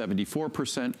chocolate. The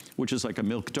 74%, which is like a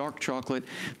milk dark chocolate.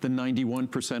 The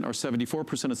 91%, or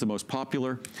 74% is the most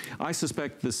popular. I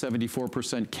suspect the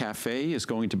 74% Cafe is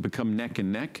going to become neck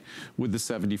and neck with the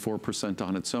 74%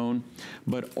 on its own.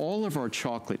 But all of our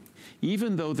chocolate,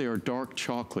 even though they are dark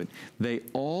chocolate, they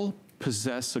all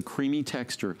possess a creamy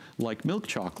texture like milk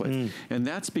chocolate. And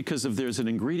that's because there's an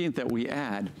ingredient that we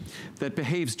add that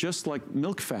behaves just like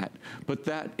milk fat, but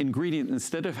that ingredient,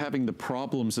 instead of having the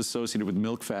problems associated with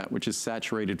milk fat, which is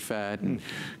saturated fat and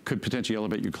could potentially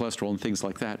elevate your cholesterol and things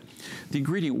like that, the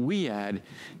ingredient we add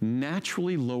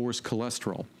naturally lowers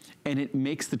cholesterol, and it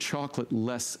makes the chocolate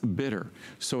less bitter.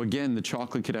 So again, the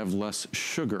chocolate could have less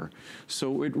sugar.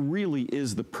 So it really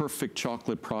is the perfect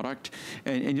chocolate product.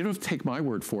 And you don't have to take my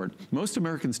word for it. Most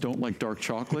Americans don't like dark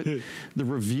chocolate. The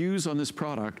reviews on this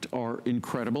product are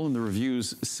incredible, and the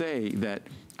reviews say that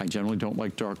I generally don't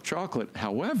like dark chocolate.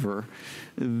 However,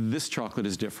 this chocolate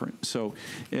is different. So,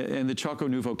 and the Choco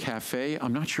Nouveau Cafe,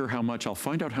 I'm not sure how much. I'll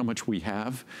find out how much we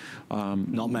have.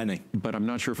 Not many. But I'm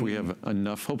not sure if we have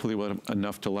enough. Hopefully we'll have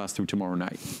enough to last through tomorrow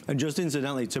night. And just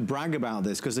incidentally, to brag about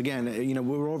this, because again, you know,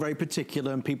 we're all very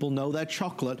particular and people know their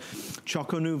chocolate.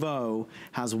 Choco Nouveau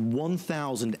has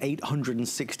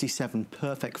 1,867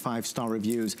 perfect 5-star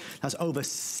reviews. That's over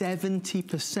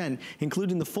 70%,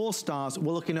 including the 4 stars.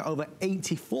 We're looking at over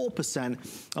 84%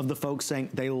 of the folks saying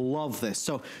they love this.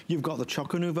 So you've got the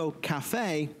Choco Nouveau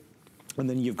Cafe, and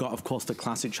then you've got, of course, the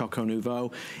classic Choco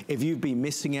Nouveau. If you've been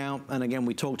missing out, and again,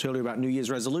 we talked earlier about New Year's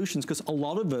resolutions, because a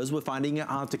lot of us were finding it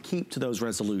hard to keep to those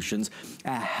resolutions.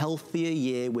 A healthier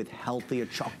year with healthier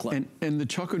chocolate. And the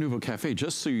Choco Nouveau Cafe,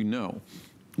 just so you know,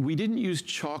 we didn't use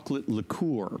chocolate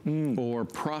liqueur or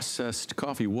processed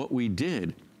coffee. What we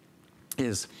did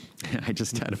is, I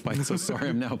just had a bite, so sorry,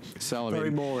 I'm now salivating.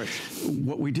 Very Moorish.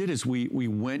 What we did is we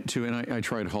went to, and I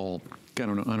tried whole, I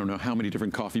don't know how many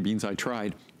different coffee beans I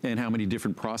tried and how many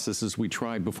different processes we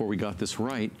tried before we got this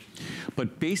right.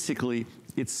 But basically,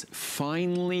 it's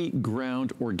finely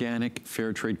ground organic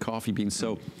fair trade coffee beans.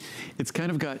 So it's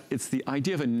kind of got, it's the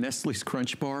idea of a Nestle's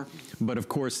Crunch Bar, but of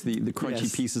course the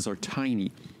crunchy pieces are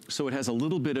tiny. So it has a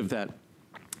little bit of that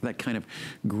kind of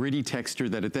gritty texture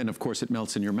that it then, of course, it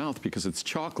melts in your mouth because it's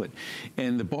chocolate.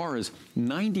 And the bar is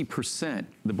 90%,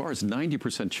 the bar is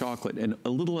 90% chocolate, and a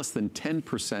little less than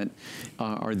 10%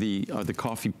 are the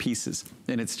coffee pieces.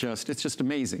 And it's just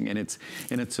amazing. And it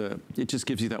just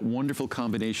gives you that wonderful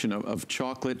combination of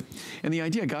chocolate. And the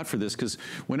idea I got for this, because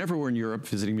whenever we're in Europe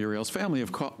visiting Muriel's family,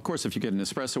 of course, if you get an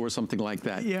espresso or something like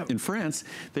that, in France,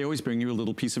 they always bring you a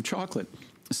little piece of chocolate.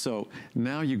 So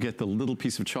now you get the little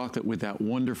piece of chocolate with that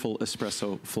wonderful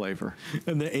espresso flavor.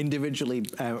 And they're individually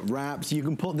wrapped. You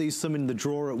can put some in the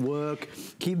drawer at work,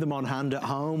 keep them on hand at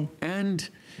home. And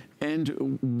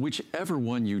whichever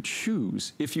one you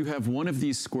choose, if you have one of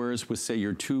these squares with, say,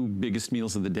 your 2 biggest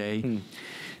meals of the day,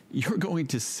 you're going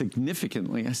to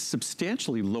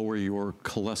substantially lower your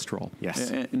cholesterol. Yes.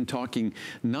 And talking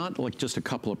not like just a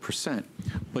couple of percent,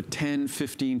 but 10,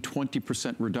 15,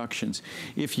 20% reductions.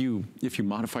 If you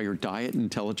modify your diet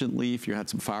intelligently, if you add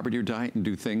some fiber to your diet and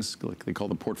do things like they call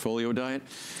the portfolio diet,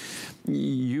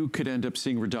 you could end up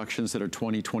seeing reductions that are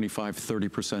 20, 25,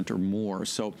 30% or more.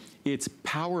 So it's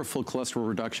powerful cholesterol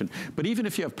reduction. But even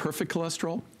if you have perfect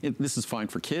cholesterol, this is fine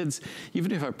for kids.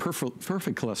 Even if you have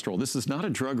perfect cholesterol, this is not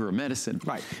a drug or a medicine.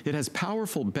 Right. It has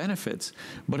powerful benefits,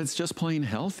 but it's just plain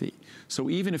healthy. So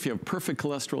even if you have perfect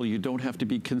cholesterol, you don't have to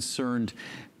be concerned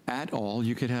at all.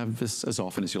 You could have this as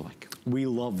often as you like. We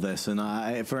love this,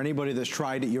 and for anybody that's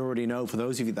tried it, you already know. For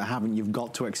those of you that haven't, you've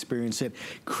got to experience it.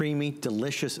 Creamy,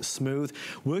 delicious, smooth.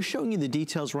 We're showing you the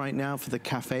details right now for the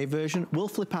cafe version. We'll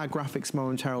flip our graphics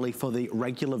momentarily for the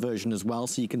regular version as well,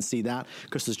 so you can see that,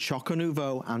 because there's Choco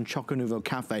Nouveau and Choco Nouveau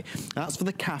Cafe. That's for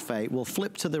the cafe. We'll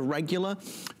flip to the regular,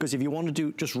 because if you want to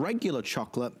do just regular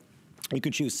chocolate, you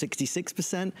could choose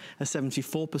 66%, a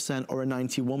 74%, or a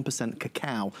 91%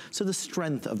 cacao. So the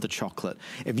strength of the chocolate.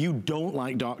 If you don't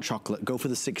like dark chocolate, go for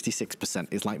the 66%.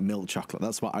 It's like milk chocolate.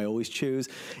 That's what I always choose.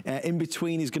 In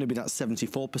between is going to be that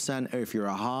 74%. Or if you're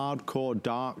a hardcore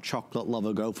dark chocolate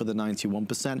lover, go for the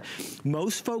 91%.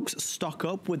 Most folks stock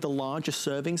up with the larger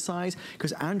serving size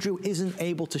because Andrew isn't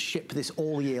able to ship this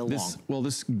all year long. Well,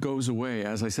 this goes away.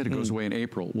 As I said, it goes away in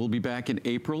April. We'll be back in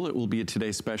April. It will be a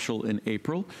Today Special in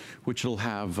April, which will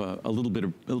have a little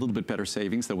bit better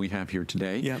savings than we have here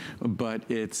today. Yep. But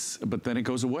then it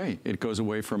goes away. It goes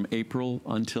away from April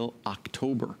until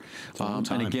October.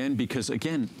 And again, because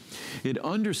again, it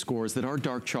underscores that our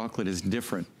dark chocolate is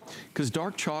different. Because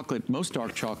dark chocolate, most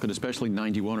dark chocolate, especially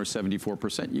 91 or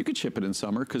 74%, you could ship it in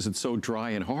summer because it's so dry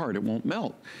and hard, it won't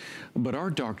melt. But our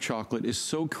dark chocolate is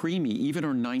so creamy, even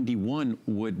our 91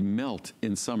 would melt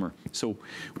in summer. So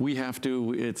we have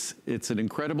to, it's an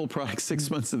incredible product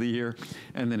 6 months of the year,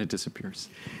 and then it disappears.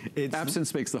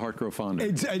 Absence makes the heart grow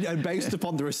fonder. And based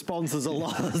upon the response, there's a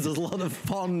lot of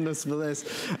fondness for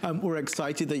this. We're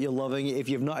excited that you're loving it. If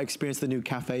you've not experienced the new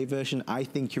cafe version, I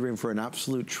think you're in for an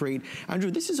absolute treat.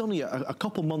 Andrew, this is only a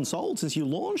couple months old since you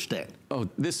launched it. Oh,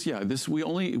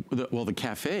 the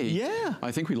cafe. Yeah.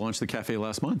 I think we launched the cafe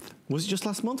last month. Was it just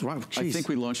last month? Right. Jeez. I think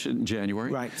we launched it in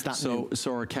January. Right. So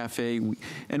our cafe,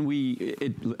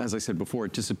 as I said before,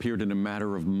 it disappeared in a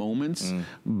matter of moments.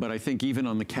 But I think even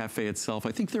on the cafe itself,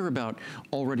 I think there are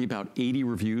already about 80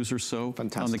 reviews or so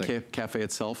on the cafe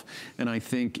itself. And I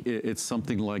think it's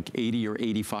something like 80 or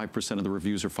 85% of the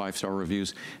reviews are 5-star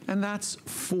reviews. And that's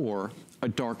for a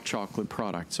dark chocolate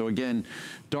product. So again,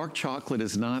 dark chocolate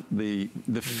is not the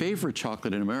favorite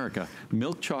chocolate in America.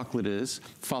 Milk chocolate is,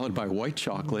 followed by white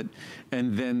chocolate,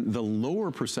 and then the lower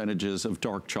percentages of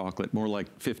dark chocolate, more like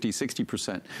 50,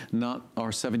 60%, not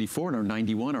our 74 and our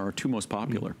 91 are our two most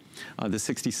popular. The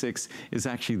 66 is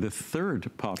actually the third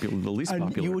popular, the least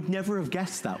popular. You would never have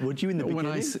guessed that, would you, in the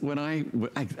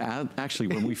beginning? Actually,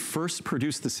 when we first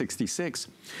produced the 66,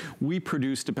 we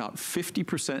produced about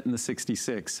 50% in the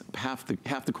 66, half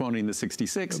the quantity in the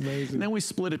 66. Amazing. And then we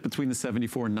split it between the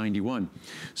 74 and 91.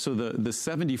 So the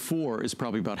 74 is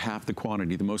probably about half the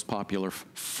quantity, the most popular,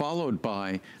 followed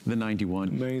by the 91.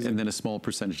 Amazing. And then a small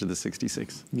percentage of the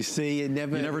 66. You see, you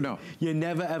never know. You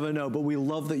never ever know, but we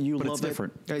love that you love it. It's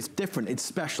different. It's different, it's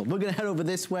special. We're gonna head over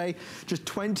this way. Just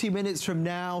 20 minutes from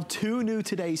now, 2 new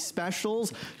today's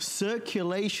specials,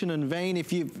 circulation and vein.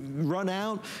 If you've run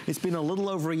out, it's been a little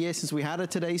over a year since we had a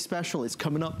today's special. It's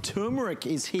coming up. Turmeric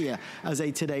is here as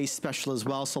a today's special as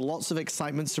well, so lots of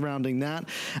excitement surrounding that.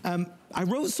 I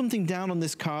wrote something down on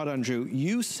this card, Andrew.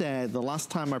 You said the last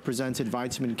time I presented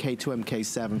vitamin K2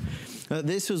 MK7 that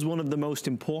this was one of the most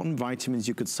important vitamins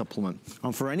you could supplement.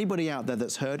 And for anybody out there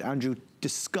that's heard Andrew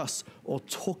discuss or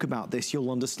talk about this,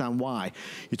 you'll understand why.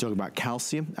 You talk about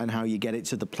calcium and how you get it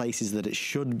to the places that it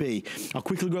should be. I'll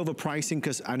quickly go over pricing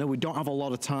because I know we don't have a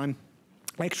lot of time.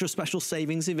 Extra special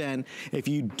savings event. If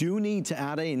you do need to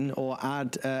add in or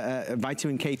add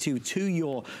vitamin K2 to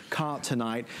your cart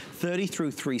tonight, 30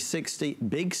 through 360,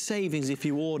 big savings if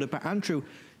you order. But Andrew,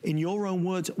 in your own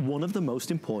words, one of the most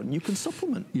important you can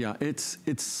supplement. Yeah, it's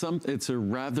a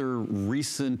rather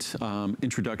recent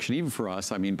introduction, even for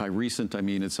us. I mean, by recent, I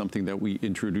mean it's something that we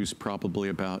introduced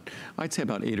probably I'd say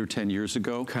about 8 or 10 years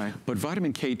ago. Okay. But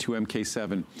vitamin K2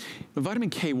 MK7, vitamin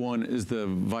K1 is the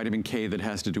vitamin K that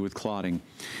has to do with clotting.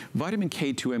 Vitamin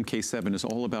K2 MK7 is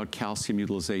all about calcium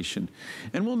utilization.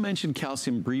 And we'll mention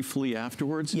calcium briefly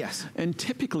afterwards. Yes. And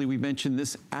typically we mention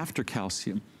this after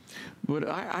calcium. But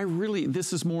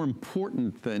this is more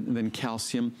important than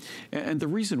calcium. And the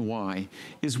reason why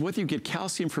is whether you get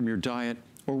calcium from your diet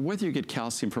or whether you get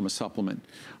calcium from a supplement,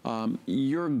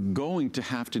 you're going to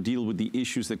have to deal with the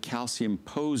issues that calcium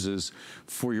poses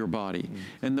for your body.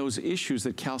 And those issues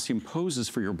that calcium poses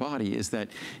for your body is that,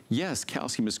 yes,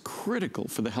 calcium is critical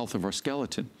for the health of our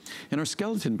skeleton. And our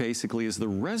skeleton basically is the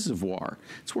reservoir.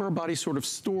 It's where our body sort of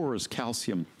stores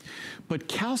calcium. But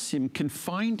calcium can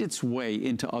find its way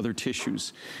into other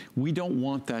tissues. We don't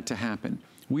want that to happen.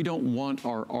 We don't want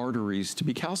our arteries to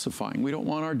be calcifying. We don't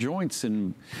want our joints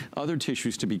and other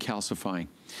tissues to be calcifying.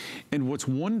 And what's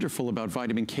wonderful about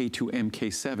vitamin K2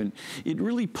 MK7, it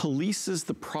really polices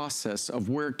the process of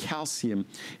where calcium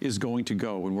is going to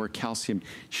go and where calcium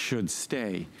should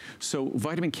stay. So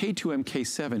vitamin K2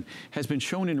 MK7 has been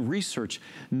shown in research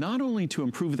not only to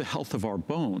improve the health of our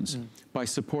bones by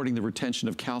supporting the retention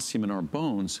of calcium in our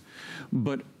bones,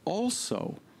 but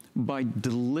also by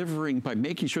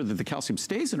making sure that the calcium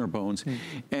stays in our bones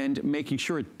and making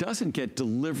sure it doesn't get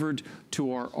delivered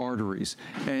to our arteries.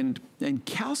 And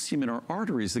calcium in our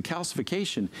arteries, the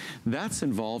calcification, that's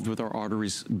involved with our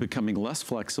arteries becoming less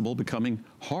flexible, becoming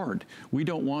hard. We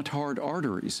don't want hard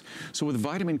arteries. So with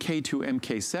vitamin K2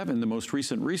 MK7, the most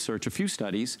recent research, a few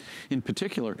studies in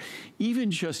particular, even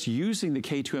just using the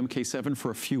K2 MK7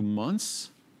 for a few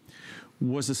months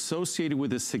was associated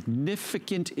with a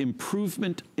significant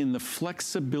improvement in the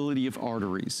flexibility of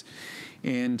arteries.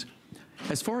 And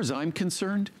as far as I'm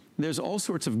concerned, there's all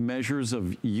sorts of measures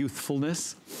of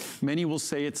youthfulness. Many will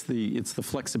say it's the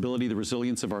flexibility, the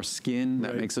resilience of our skin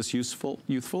that makes us youthful,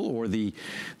 or the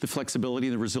flexibility,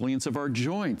 the resilience of our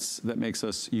joints that makes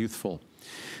us youthful.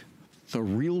 The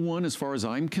real one, as far as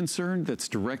I'm concerned, that's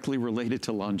directly related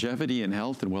to longevity and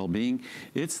health and well-being,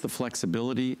 it's the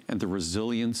flexibility and the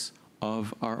resilience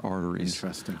of our arteries,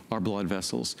 our blood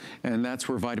vessels. And that's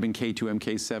where vitamin K2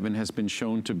 MK7 has been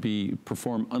shown to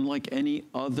perform unlike any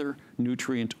other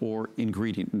nutrient or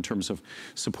ingredient in terms of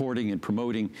supporting and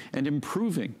promoting and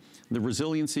improving the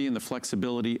resiliency and the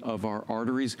flexibility of our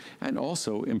arteries, and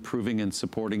also improving and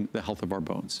supporting the health of our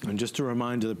bones. And just a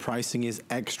reminder, the pricing is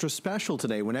extra special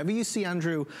today. Whenever you see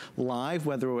Andrew live,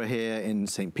 whether we're here in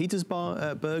St.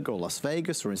 Petersburg or Las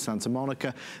Vegas or in Santa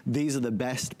Monica, these are the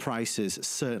best prices,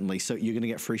 certainly. So you're going to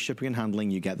get free shipping and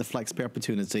handling. You get the FlexPay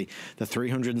opportunity. The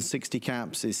 360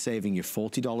 caps is saving you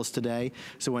 $40 today.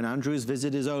 So when Andrew's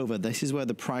visit is over, this is where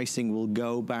the pricing will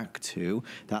go back to.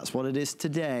 That's what it is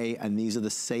today, and these are the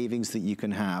savings that you can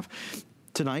have.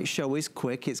 Tonight's show is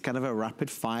quick. It's kind of a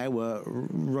rapid fire. We're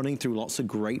running through lots of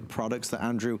great products that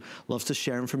Andrew loves to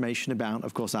share information about.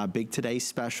 Of course, our big today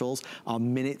specials are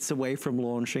minutes away from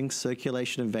launching,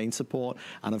 circulation and vein support,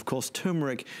 and of course,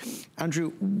 turmeric.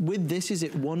 Andrew, with this, is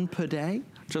it one per day?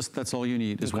 Just that's all you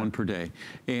need is one per day.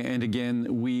 And again,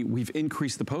 we've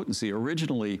increased the potency.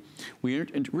 Originally, we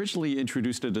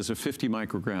introduced it as a 50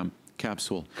 microgram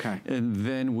capsule. Okay. And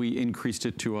then we increased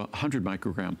it to 100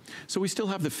 microgram. So we still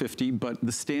have the 50, but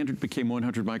the standard became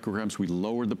 100 micrograms. We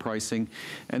lowered the pricing,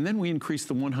 and then we increased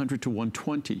the 100 to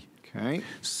 120. Okay.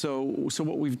 So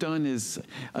what we've done is,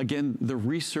 again, the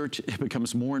research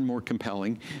becomes more and more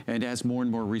compelling, and as more and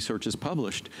more research is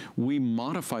published, we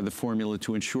modify the formula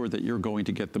to ensure that you're going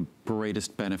to get the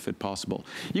greatest benefit possible.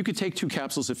 You could take 2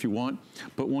 capsules if you want,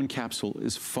 but 1 capsule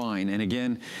is fine. And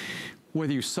again,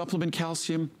 whether you supplement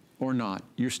calcium or not,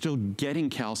 you're still getting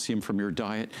calcium from your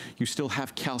diet. You still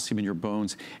have calcium in your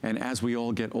bones. And as we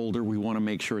all get older, we want to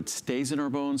make sure it stays in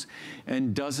our bones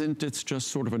and doesn't. It's just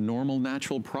sort of a normal,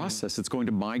 natural process. It's going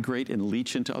to migrate and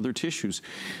leach into other tissues.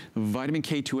 Vitamin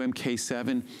K2,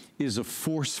 MK7 is a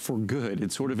force for good.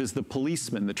 It sort of is the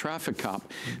policeman, the traffic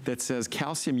cop that says,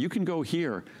 calcium, you can go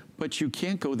here, but you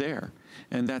can't go there.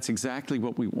 And that's exactly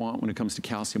what we want when it comes to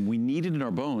calcium. We need it in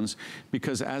our bones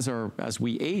because as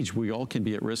we age, we all can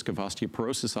be at risk of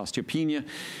osteoporosis, osteopenia,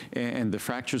 and the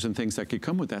fractures and things that could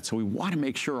come with that. So we want to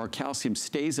make sure our calcium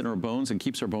stays in our bones and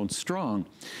keeps our bones strong.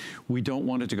 We don't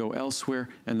want it to go elsewhere,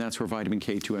 and that's where vitamin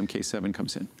K2, MK7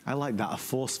 comes in. I like that, a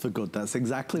force for good. That's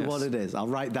exactly what it is. I'll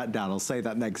write that down. I'll say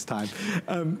that next time.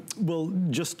 Well,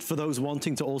 just for those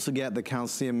wanting to also get the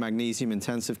calcium, magnesium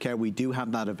intensive care, we do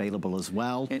have that available as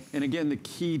well. And again, the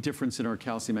key difference in our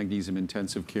calcium magnesium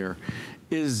intensive care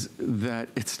is that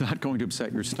it's not going to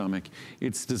upset your stomach.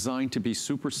 It's designed to be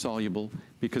super soluble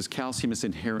because calcium is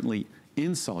inherently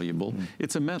insoluble.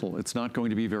 It's a metal. It's not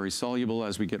going to be very soluble.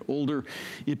 As we get older,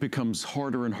 it becomes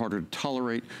harder and harder to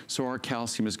tolerate. So our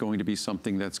calcium is going to be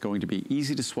something that's going to be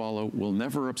easy to swallow, will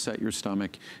never upset your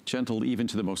stomach, gentle even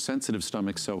to the most sensitive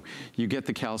stomach. So you get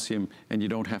the calcium and you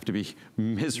don't have to be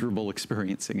miserable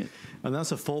experiencing it. And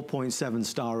that's a 4.7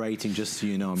 star rating, just so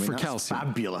you know. I mean, for that's calcium.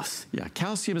 Fabulous. Yeah,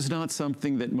 calcium is not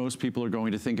something that most people are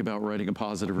going to think about writing a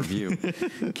positive review.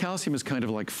 Calcium is kind of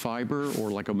like fiber or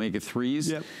like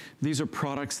omega-3s. Yep. These are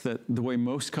products that the way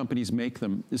most companies make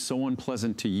them is so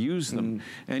unpleasant to use them.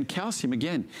 And calcium,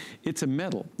 again, it's a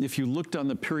metal. If you looked on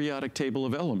the periodic table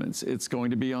of elements, it's going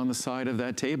to be on the side of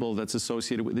that table that's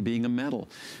associated with it being a metal.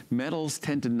 Metals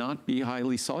tend to not be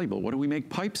highly soluble. What do we make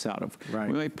pipes out of? Right.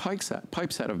 We make pipes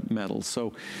out of metals.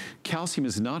 So calcium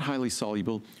is not highly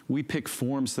soluble. We pick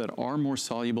forms that are more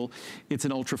soluble. It's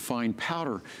an ultrafine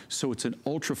powder, so it's an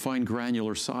ultrafine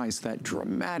granular size that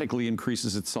dramatically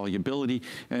increases its solubility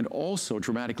and also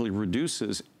dramatically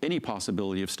reduces any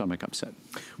possibility of stomach upset.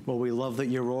 Well, we love that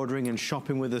you're ordering and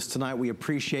shopping with us tonight. We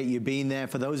appreciate you being there.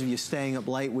 For those of you staying up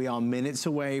late, we are minutes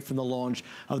away from the launch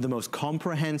of the most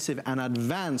comprehensive and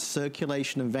advanced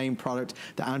circulation and vein product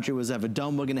that Andrew has ever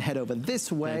done. We're going to head over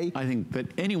this way. I think that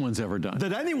anyone's ever done.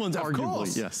 That anyone's, of arguably,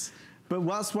 course. Yes. But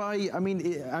that's why, I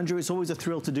mean, Andrew, it's always a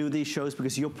thrill to do these shows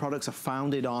because your products are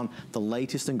founded on the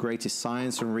latest and greatest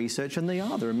science and research, and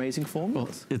they're amazing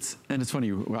formulas. Well, it's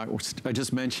funny, I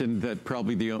just mentioned that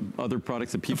probably the other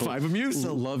products that people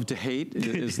love to hate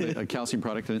is a calcium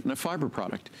product and a fiber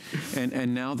product.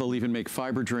 And now they'll even make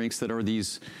fiber drinks that are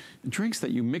these drinks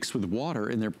that you mix with water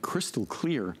and they're crystal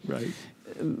clear. Right.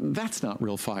 That's not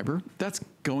real fiber. That's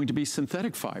going to be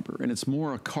synthetic fiber, and it's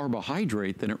more a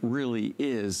carbohydrate than it really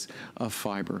is a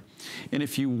fiber. And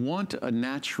if you want a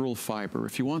natural fiber,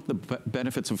 if you want the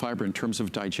benefits of fiber in terms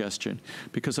of digestion,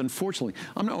 because unfortunately,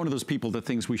 I'm not one of those people that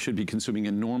thinks we should be consuming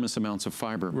enormous amounts of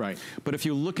fiber. Right. But if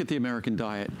you look at the American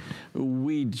diet,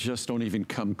 we just don't even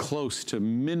come close to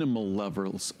minimal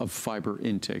levels of fiber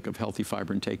intake, of healthy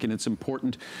fiber intake. And it's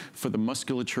important for the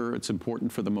musculature, it's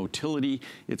important for the motility,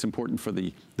 it's important for the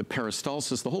the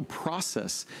peristalsis, the whole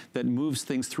process that moves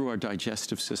things through our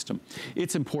digestive system.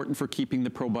 It's important for keeping the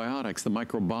probiotics, the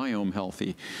microbiome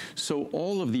healthy. So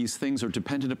all of these things are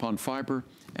dependent upon fiber,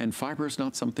 and fiber is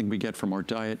not something we get from our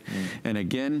diet. And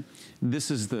again,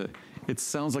 this is it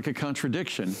sounds like a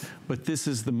contradiction, but this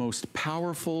is the most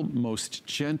powerful, most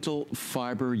gentle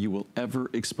fiber you will ever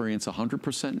experience,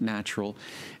 100% natural.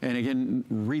 And again,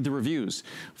 read the reviews.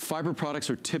 Fiber products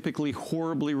are typically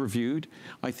horribly reviewed.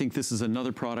 I think this is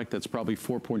another product that's probably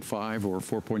 4.5 or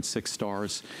 4.6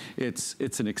 stars.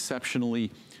 It's an exceptionally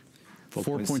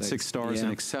 4.6 stars,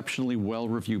 an exceptionally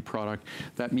well-reviewed product.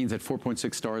 That means at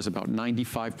 4.6 stars, about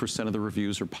 95% of the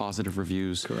reviews are positive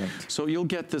reviews. Correct. So you'll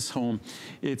get this home.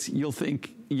 You'll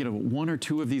think, you know, 1 or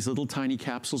 2 of these little tiny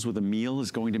capsules with a meal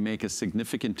is going to make a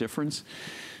significant difference.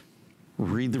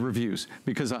 Read the reviews,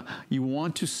 because you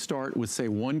want to start with, say,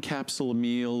 1 capsule a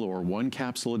meal or 1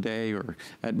 capsule a day, or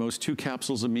at most 2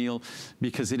 capsules a meal,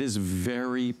 because it is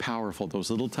very powerful. Those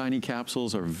little tiny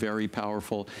capsules are very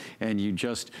powerful, and you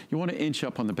want to inch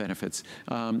up on the benefits.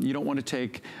 You don't want to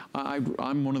take,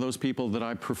 I'm one of those people that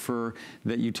I prefer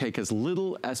that you take as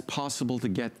little as possible to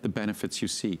get the benefits you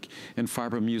seek. And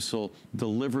Fibromucil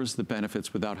delivers the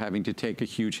benefits without having to take a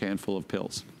huge handful of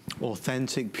pills.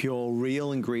 Authentic, pure,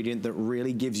 real ingredient that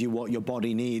really gives you what your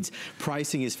body needs.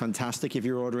 Pricing is fantastic. If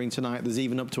you're ordering tonight, there's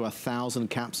even up to 1,000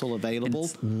 capsule available.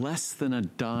 And it's less than a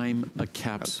dime a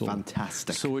capsule. That's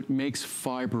fantastic. So it makes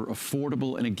fiber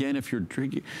affordable. And again, if you're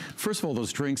drinking, first of all,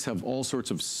 those drinks have all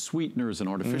sorts of sweeteners and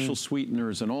artificial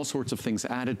sweeteners and all sorts of things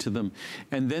added to them.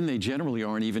 And then they generally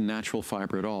aren't even natural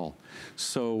fiber at all.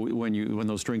 So when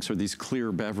those drinks are these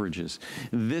clear beverages,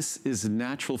 this is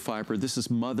natural fiber. This is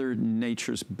Mother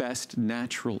Nature's best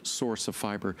natural source of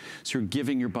fiber. So you're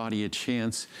giving your body a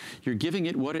chance. You're giving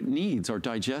it what it needs. Our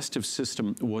digestive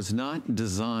system was not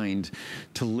designed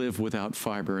to live without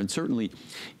fiber. And certainly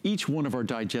each one of our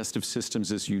digestive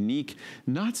systems is unique,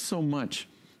 not so much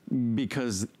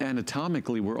because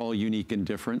anatomically we're all unique and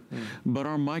different, but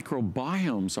our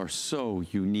microbiomes are so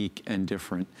unique and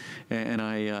different. And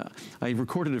I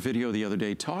recorded a video the other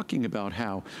day talking about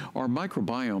how our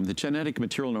microbiome, the genetic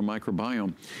material in our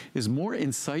microbiome, is more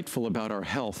insightful about our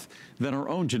health than our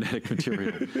own genetic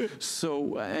material.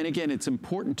 So, and again, it's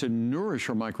important to nourish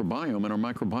our microbiome, and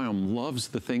our microbiome loves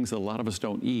the things that a lot of us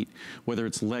don't eat, whether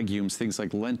it's legumes, things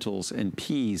like lentils and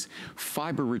peas.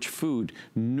 Fiber-rich food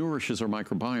nourishes our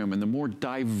microbiome. And the more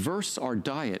diverse our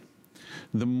diet,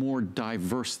 the more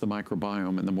diverse the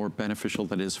microbiome and the more beneficial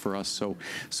that is for us. So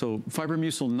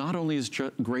Fibromucil not only is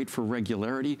great for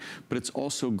regularity, but it's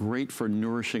also great for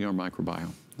nourishing our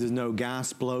microbiome. There's no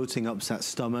gas, bloating, upset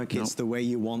stomach. It's the way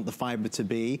you want the fiber to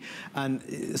be.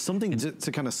 And something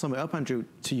to kind of sum it up, Andrew,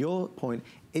 to your point,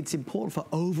 it's important for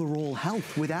overall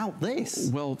health without this.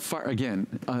 Well, again,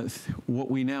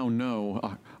 what we now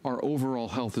know, our overall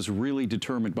health is really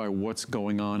determined by what's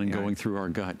going on and going through our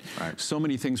gut. So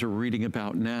many things we're reading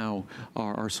about now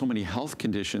are so many health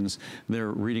conditions.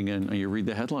 They're reading, and you read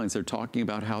the headlines, they're talking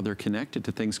about how they're connected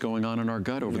to things going on in our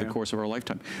gut over the course of our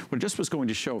lifetime. What it just was going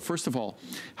to show, first of all,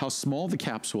 how small the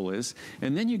capsule is,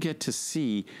 and then you get to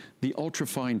see the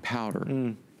ultrafine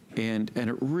powder. And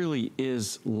it really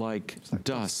is like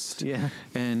dust.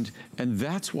 And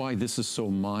that's why this is so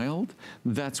mild.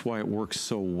 That's why it works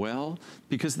so well,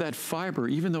 because that fiber,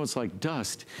 even though it's like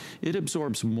dust, it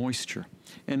absorbs moisture.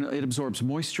 And it absorbs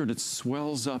moisture and it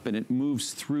swells up and it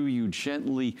moves through you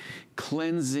gently,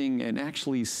 cleansing and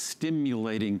actually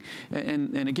stimulating.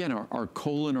 And again, our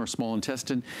colon, our small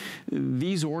intestine,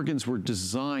 these organs were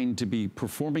designed to be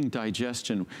performing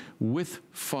digestion with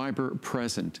fiber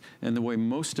present. And the way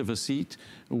most of us eat,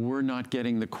 we're not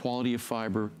getting the quality of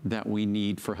fiber that we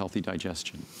need for healthy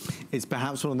digestion. It's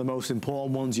perhaps one of the most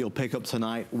important ones you'll pick up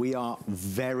tonight. We are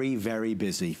very, very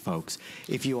busy, folks.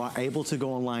 If you are able to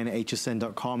go online at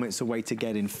hsn.com, it's a way to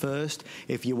get in first.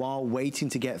 If you are waiting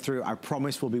to get through, I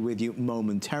promise we'll be with you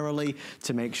momentarily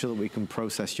to make sure that we can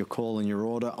process your call and your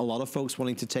order. A lot of folks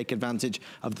wanting to take advantage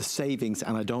of the savings,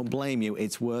 and I don't blame you.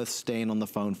 It's worth staying on the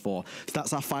phone for. So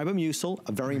that's our Fibromucil,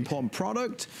 a very important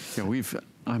product. Yeah,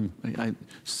 I'm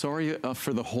sorry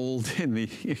for the hold in the.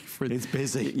 It's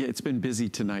busy. Yeah, it's been busy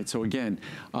tonight. So again,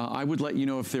 I would let you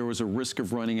know if there was a risk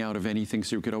of running out of anything.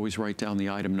 So you could always write down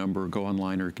the item number, or go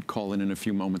online, or you could call in a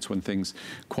few moments when things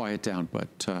quiet down.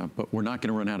 But we're not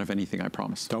going to run out of anything, I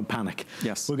promise. Don't panic.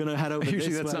 Yes. We're going to head over.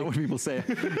 Usually this that's way. not what people say.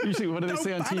 Usually, what do they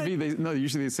say on TV?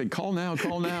 Usually they say, "Call now,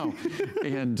 call now,"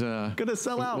 and gonna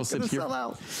sell out. We'll sit gonna here. sell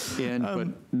out. And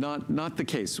but not the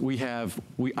case.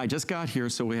 I just got here,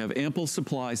 so we have ample supply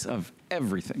supplies of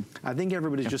everything. I think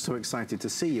everybody's just so excited to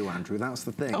see you, Andrew. That's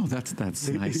the thing. Oh, that's nice.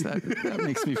 That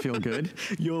makes me feel good.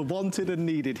 You're wanted and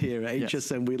needed here at HSN.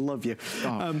 Yes. We love you.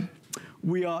 Oh.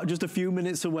 We are just a few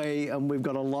minutes away, and we've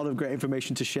got a lot of great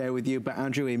information to share with you. But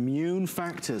Andrew, immune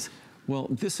factors. Well,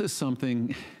 this is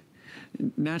something,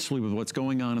 naturally with what's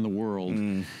going on in the world,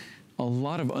 a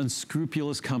lot of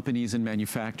unscrupulous companies and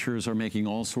manufacturers are making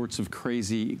all sorts of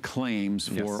crazy claims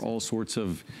for all sorts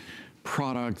of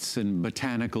products and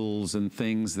botanicals and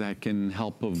things that can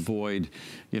help avoid,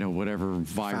 you know, whatever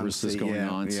virus is going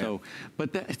on. So, but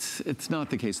it's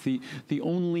not the case. The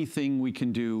only thing we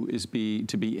can do is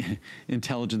to be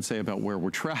intelligent, say, about where we're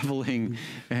traveling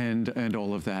and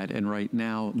all of that. And right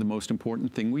now, the most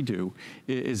important thing we do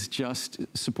is just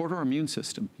support our immune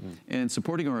system. And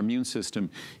supporting our immune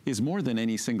system is more than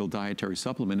any single dietary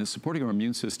supplement. Supporting our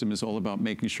immune system is all about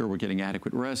making sure we're getting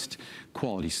adequate rest,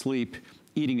 quality sleep,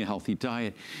 eating a healthy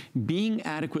diet, being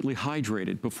adequately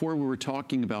hydrated. Before we were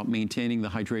talking about maintaining the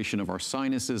hydration of our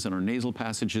sinuses and our nasal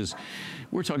passages.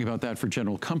 We're talking about that for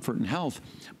general comfort and health,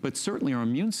 but certainly our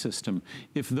immune system,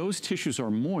 if those tissues are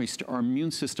moist, our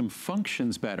immune system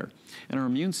functions better. And our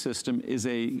immune system is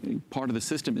part of the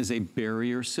system is a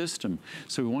barrier system.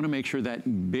 So we want to make sure that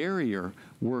barrier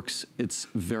works its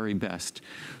very best.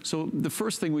 So the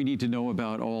first thing we need to know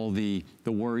about all the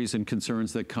worries and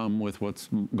concerns that come with what's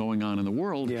going on in the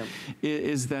world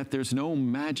is that there's no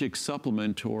magic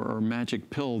supplement or magic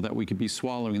pill that we could be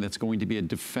swallowing that's going to be a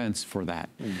defense for that.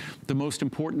 The most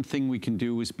important thing we can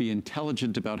do is be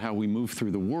intelligent about how we move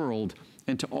through the world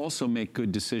and to also make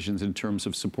good decisions in terms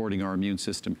of supporting our immune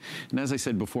system. And as I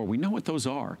said before, we know what those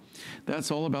are. That's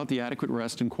all about the adequate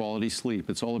rest and quality sleep.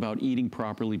 It's all about eating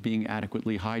properly, being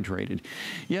adequately hydrated.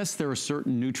 Yes, there are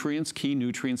certain nutrients, key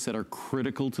nutrients that are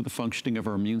critical to the functioning of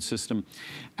our immune system.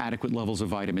 Adequate levels of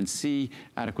vitamin C,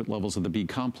 adequate levels of the B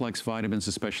complex vitamins,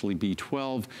 especially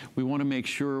B12. We want to make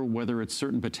sure whether it's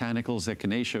certain botanicals,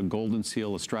 echinacea, golden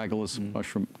seal, astragalus,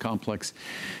 mushroom complex,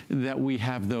 that we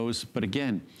have those. But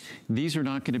again, these are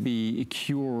not going to be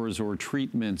cures or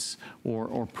treatments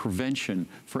or prevention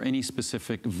for any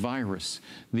specific virus.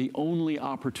 The only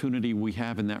opportunity we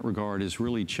have in that regard is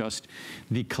really just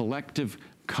the collective,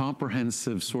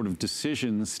 comprehensive sort of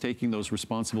decisions, taking those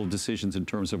responsible decisions in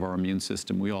terms of our immune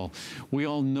system. We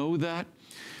all know that.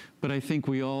 But I think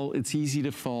it's easy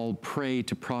to fall prey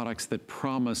to products that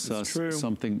promise us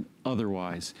something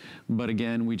otherwise. But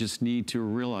again, we just need to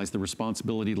realize the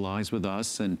responsibility lies with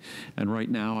us. And right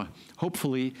now,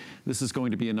 hopefully, this is going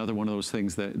to be another one of those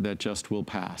things that just will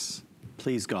pass.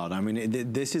 Please God. I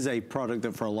mean, this is a product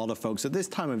that for a lot of folks at this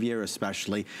time of year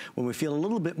especially, when we feel a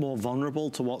little bit more vulnerable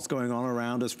to what's going on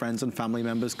around us, friends and family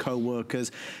members,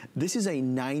 co-workers, this is a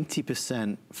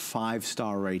 90%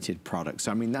 5-star rated product.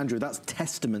 So I mean, Andrew, that's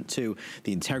testament to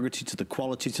the integrity, to the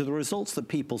quality, to the results that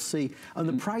people see, and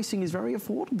the pricing is very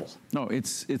affordable. No,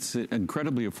 it's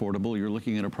incredibly affordable. You're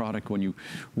looking at a product, when you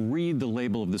read the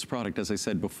label of this product, as I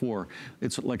said before,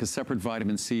 it's like a separate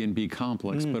vitamin C and B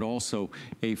complex, but also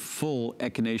a full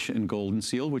echinacea and golden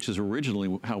seal, which is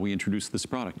originally how we introduced this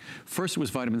product. First, it was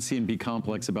vitamin C and B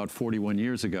complex about 41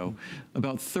 years ago.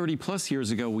 About 30 plus years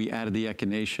ago, we added the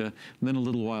echinacea, and then a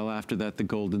little while after that, the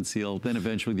golden seal, then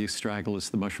eventually the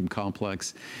astragalus, the mushroom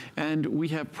complex. And we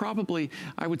have probably,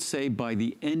 I would say by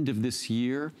the end of this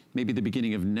year, maybe the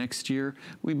beginning of next year,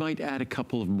 we might add a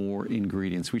couple of more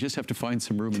ingredients. We just have to find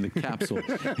some room in the capsule.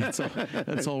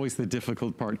 That's always the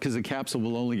difficult part, because the capsule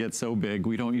will only get so big.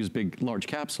 We don't use large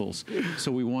capsules.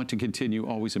 So we want to continue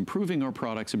always improving our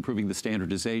products, improving the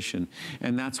standardization,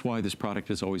 and that's why this product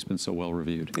has always been so well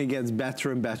reviewed. It gets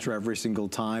better and better every single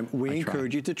time. We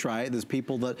encourage you to try it. There's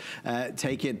people that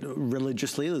take it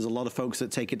religiously. There's a lot of folks that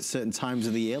take it at certain times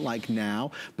of the year, like now.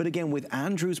 But again, with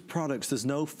Andrew's products, there's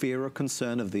no fear or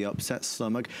concern of the upset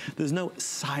stomach. There's no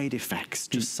side effects,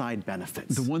 just side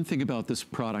benefits. The one thing about this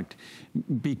product,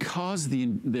 because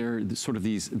they're sort of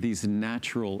these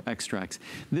natural extracts,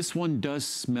 this one does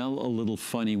smell a little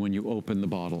funny when you open the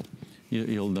bottle.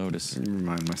 You'll notice.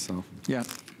 Remind myself. Yeah.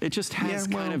 It just has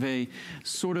kind of a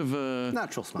sort of a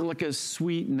natural smell, like a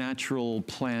sweet natural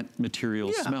plant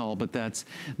material smell. But that's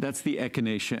the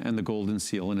echinacea and the golden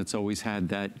seal, and it's always had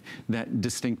that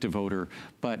distinctive odor.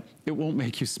 But it won't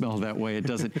make you smell that way. It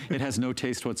doesn't. It has no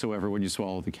taste whatsoever when you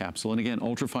swallow the capsule. And again,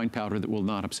 ultrafine powder that will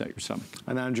not upset your stomach.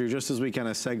 And Andrew, just as we kind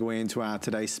of segue into our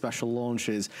today's special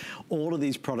launches, all of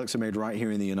these products are made right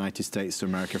here in the United States of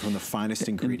America from the finest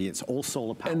ingredients, all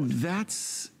solar powered. And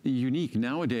that's unique.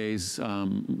 Nowadays,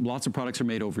 lots of products are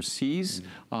made overseas,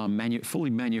 fully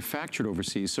manufactured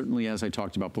overseas. Certainly, as I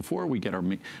talked about before, we get our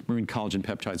marine collagen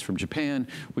peptides from Japan,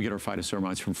 we get our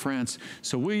phytoceramides from France.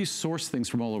 So we source things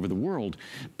from all over the world,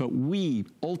 but we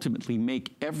ultimately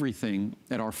make everything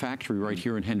at our factory right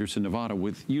here in Henderson, Nevada,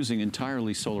 with using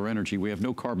entirely solar energy. We have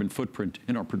no carbon footprint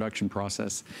in our production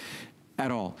process at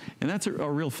all. And that's a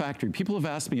real factory. People have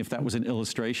asked me if that was an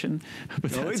illustration.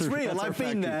 But no, it's real. I've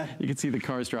been there. You can see the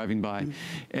cars driving by.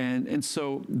 And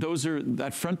so those are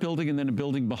that front building and then a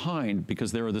building behind,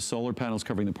 because there are the solar panels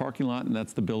covering the parking lot, and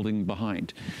that's the building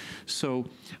behind. So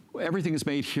everything is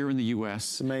made here in the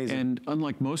U.S. Amazing. And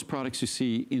unlike most products you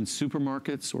see in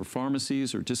supermarkets or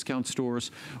pharmacies or discount stores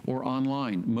or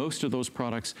online, most of those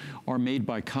products are made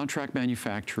by contract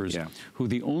manufacturers who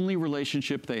the only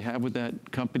relationship they have with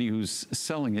that company who's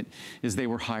selling it is they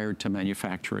were hired to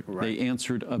manufacture it. Right. They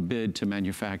answered a bid to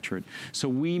manufacture it. So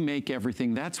we make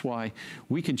everything. That's why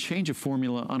we can change a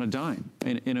formula on a dime.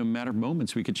 In a matter of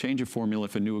moments, we could change a formula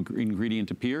if a new ingredient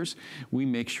appears. We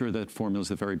make sure that formula is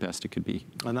the very best it could be.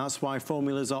 And that's why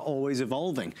formulas are always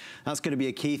evolving. That's going to be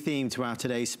a key theme to our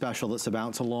today's special that's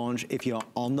about to launch. If you're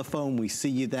on the phone, we see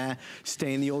you there.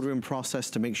 Stay in the ordering process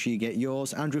to make sure you get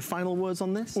yours. Andrew, final words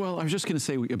on this? Well, I was just going to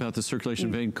say about the circulation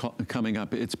vein coming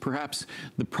up. It's perhaps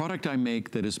the product I make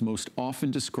that is most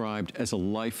often described as a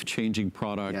life-changing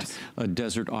product, a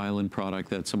desert island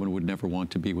product that someone would never want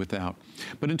to be without.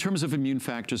 But in terms of immune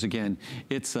factors, again,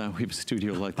 it's we have a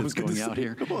studio light that's going out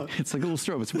here. It's like a little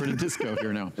strobe. We're in a disco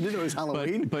here now. I didn't know it was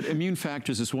Halloween. But immune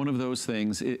factors is one of those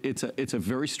things. It's a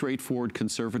very straightforward,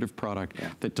 conservative product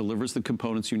that delivers the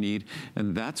components you need,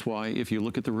 and that's why if you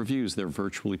look at the reviews, they're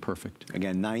virtually perfect.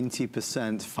 Again, 90%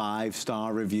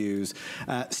 5-star reviews.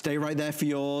 Stay right there for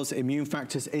yours. Immune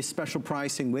Factors is special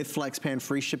pricing with FlexPay and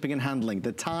free shipping and handling.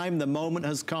 The time, the moment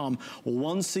has come.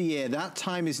 Once a year, that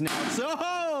time is now.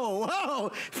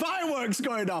 So, fireworks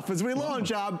going off as we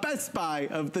launch our Best Buy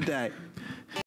of the day.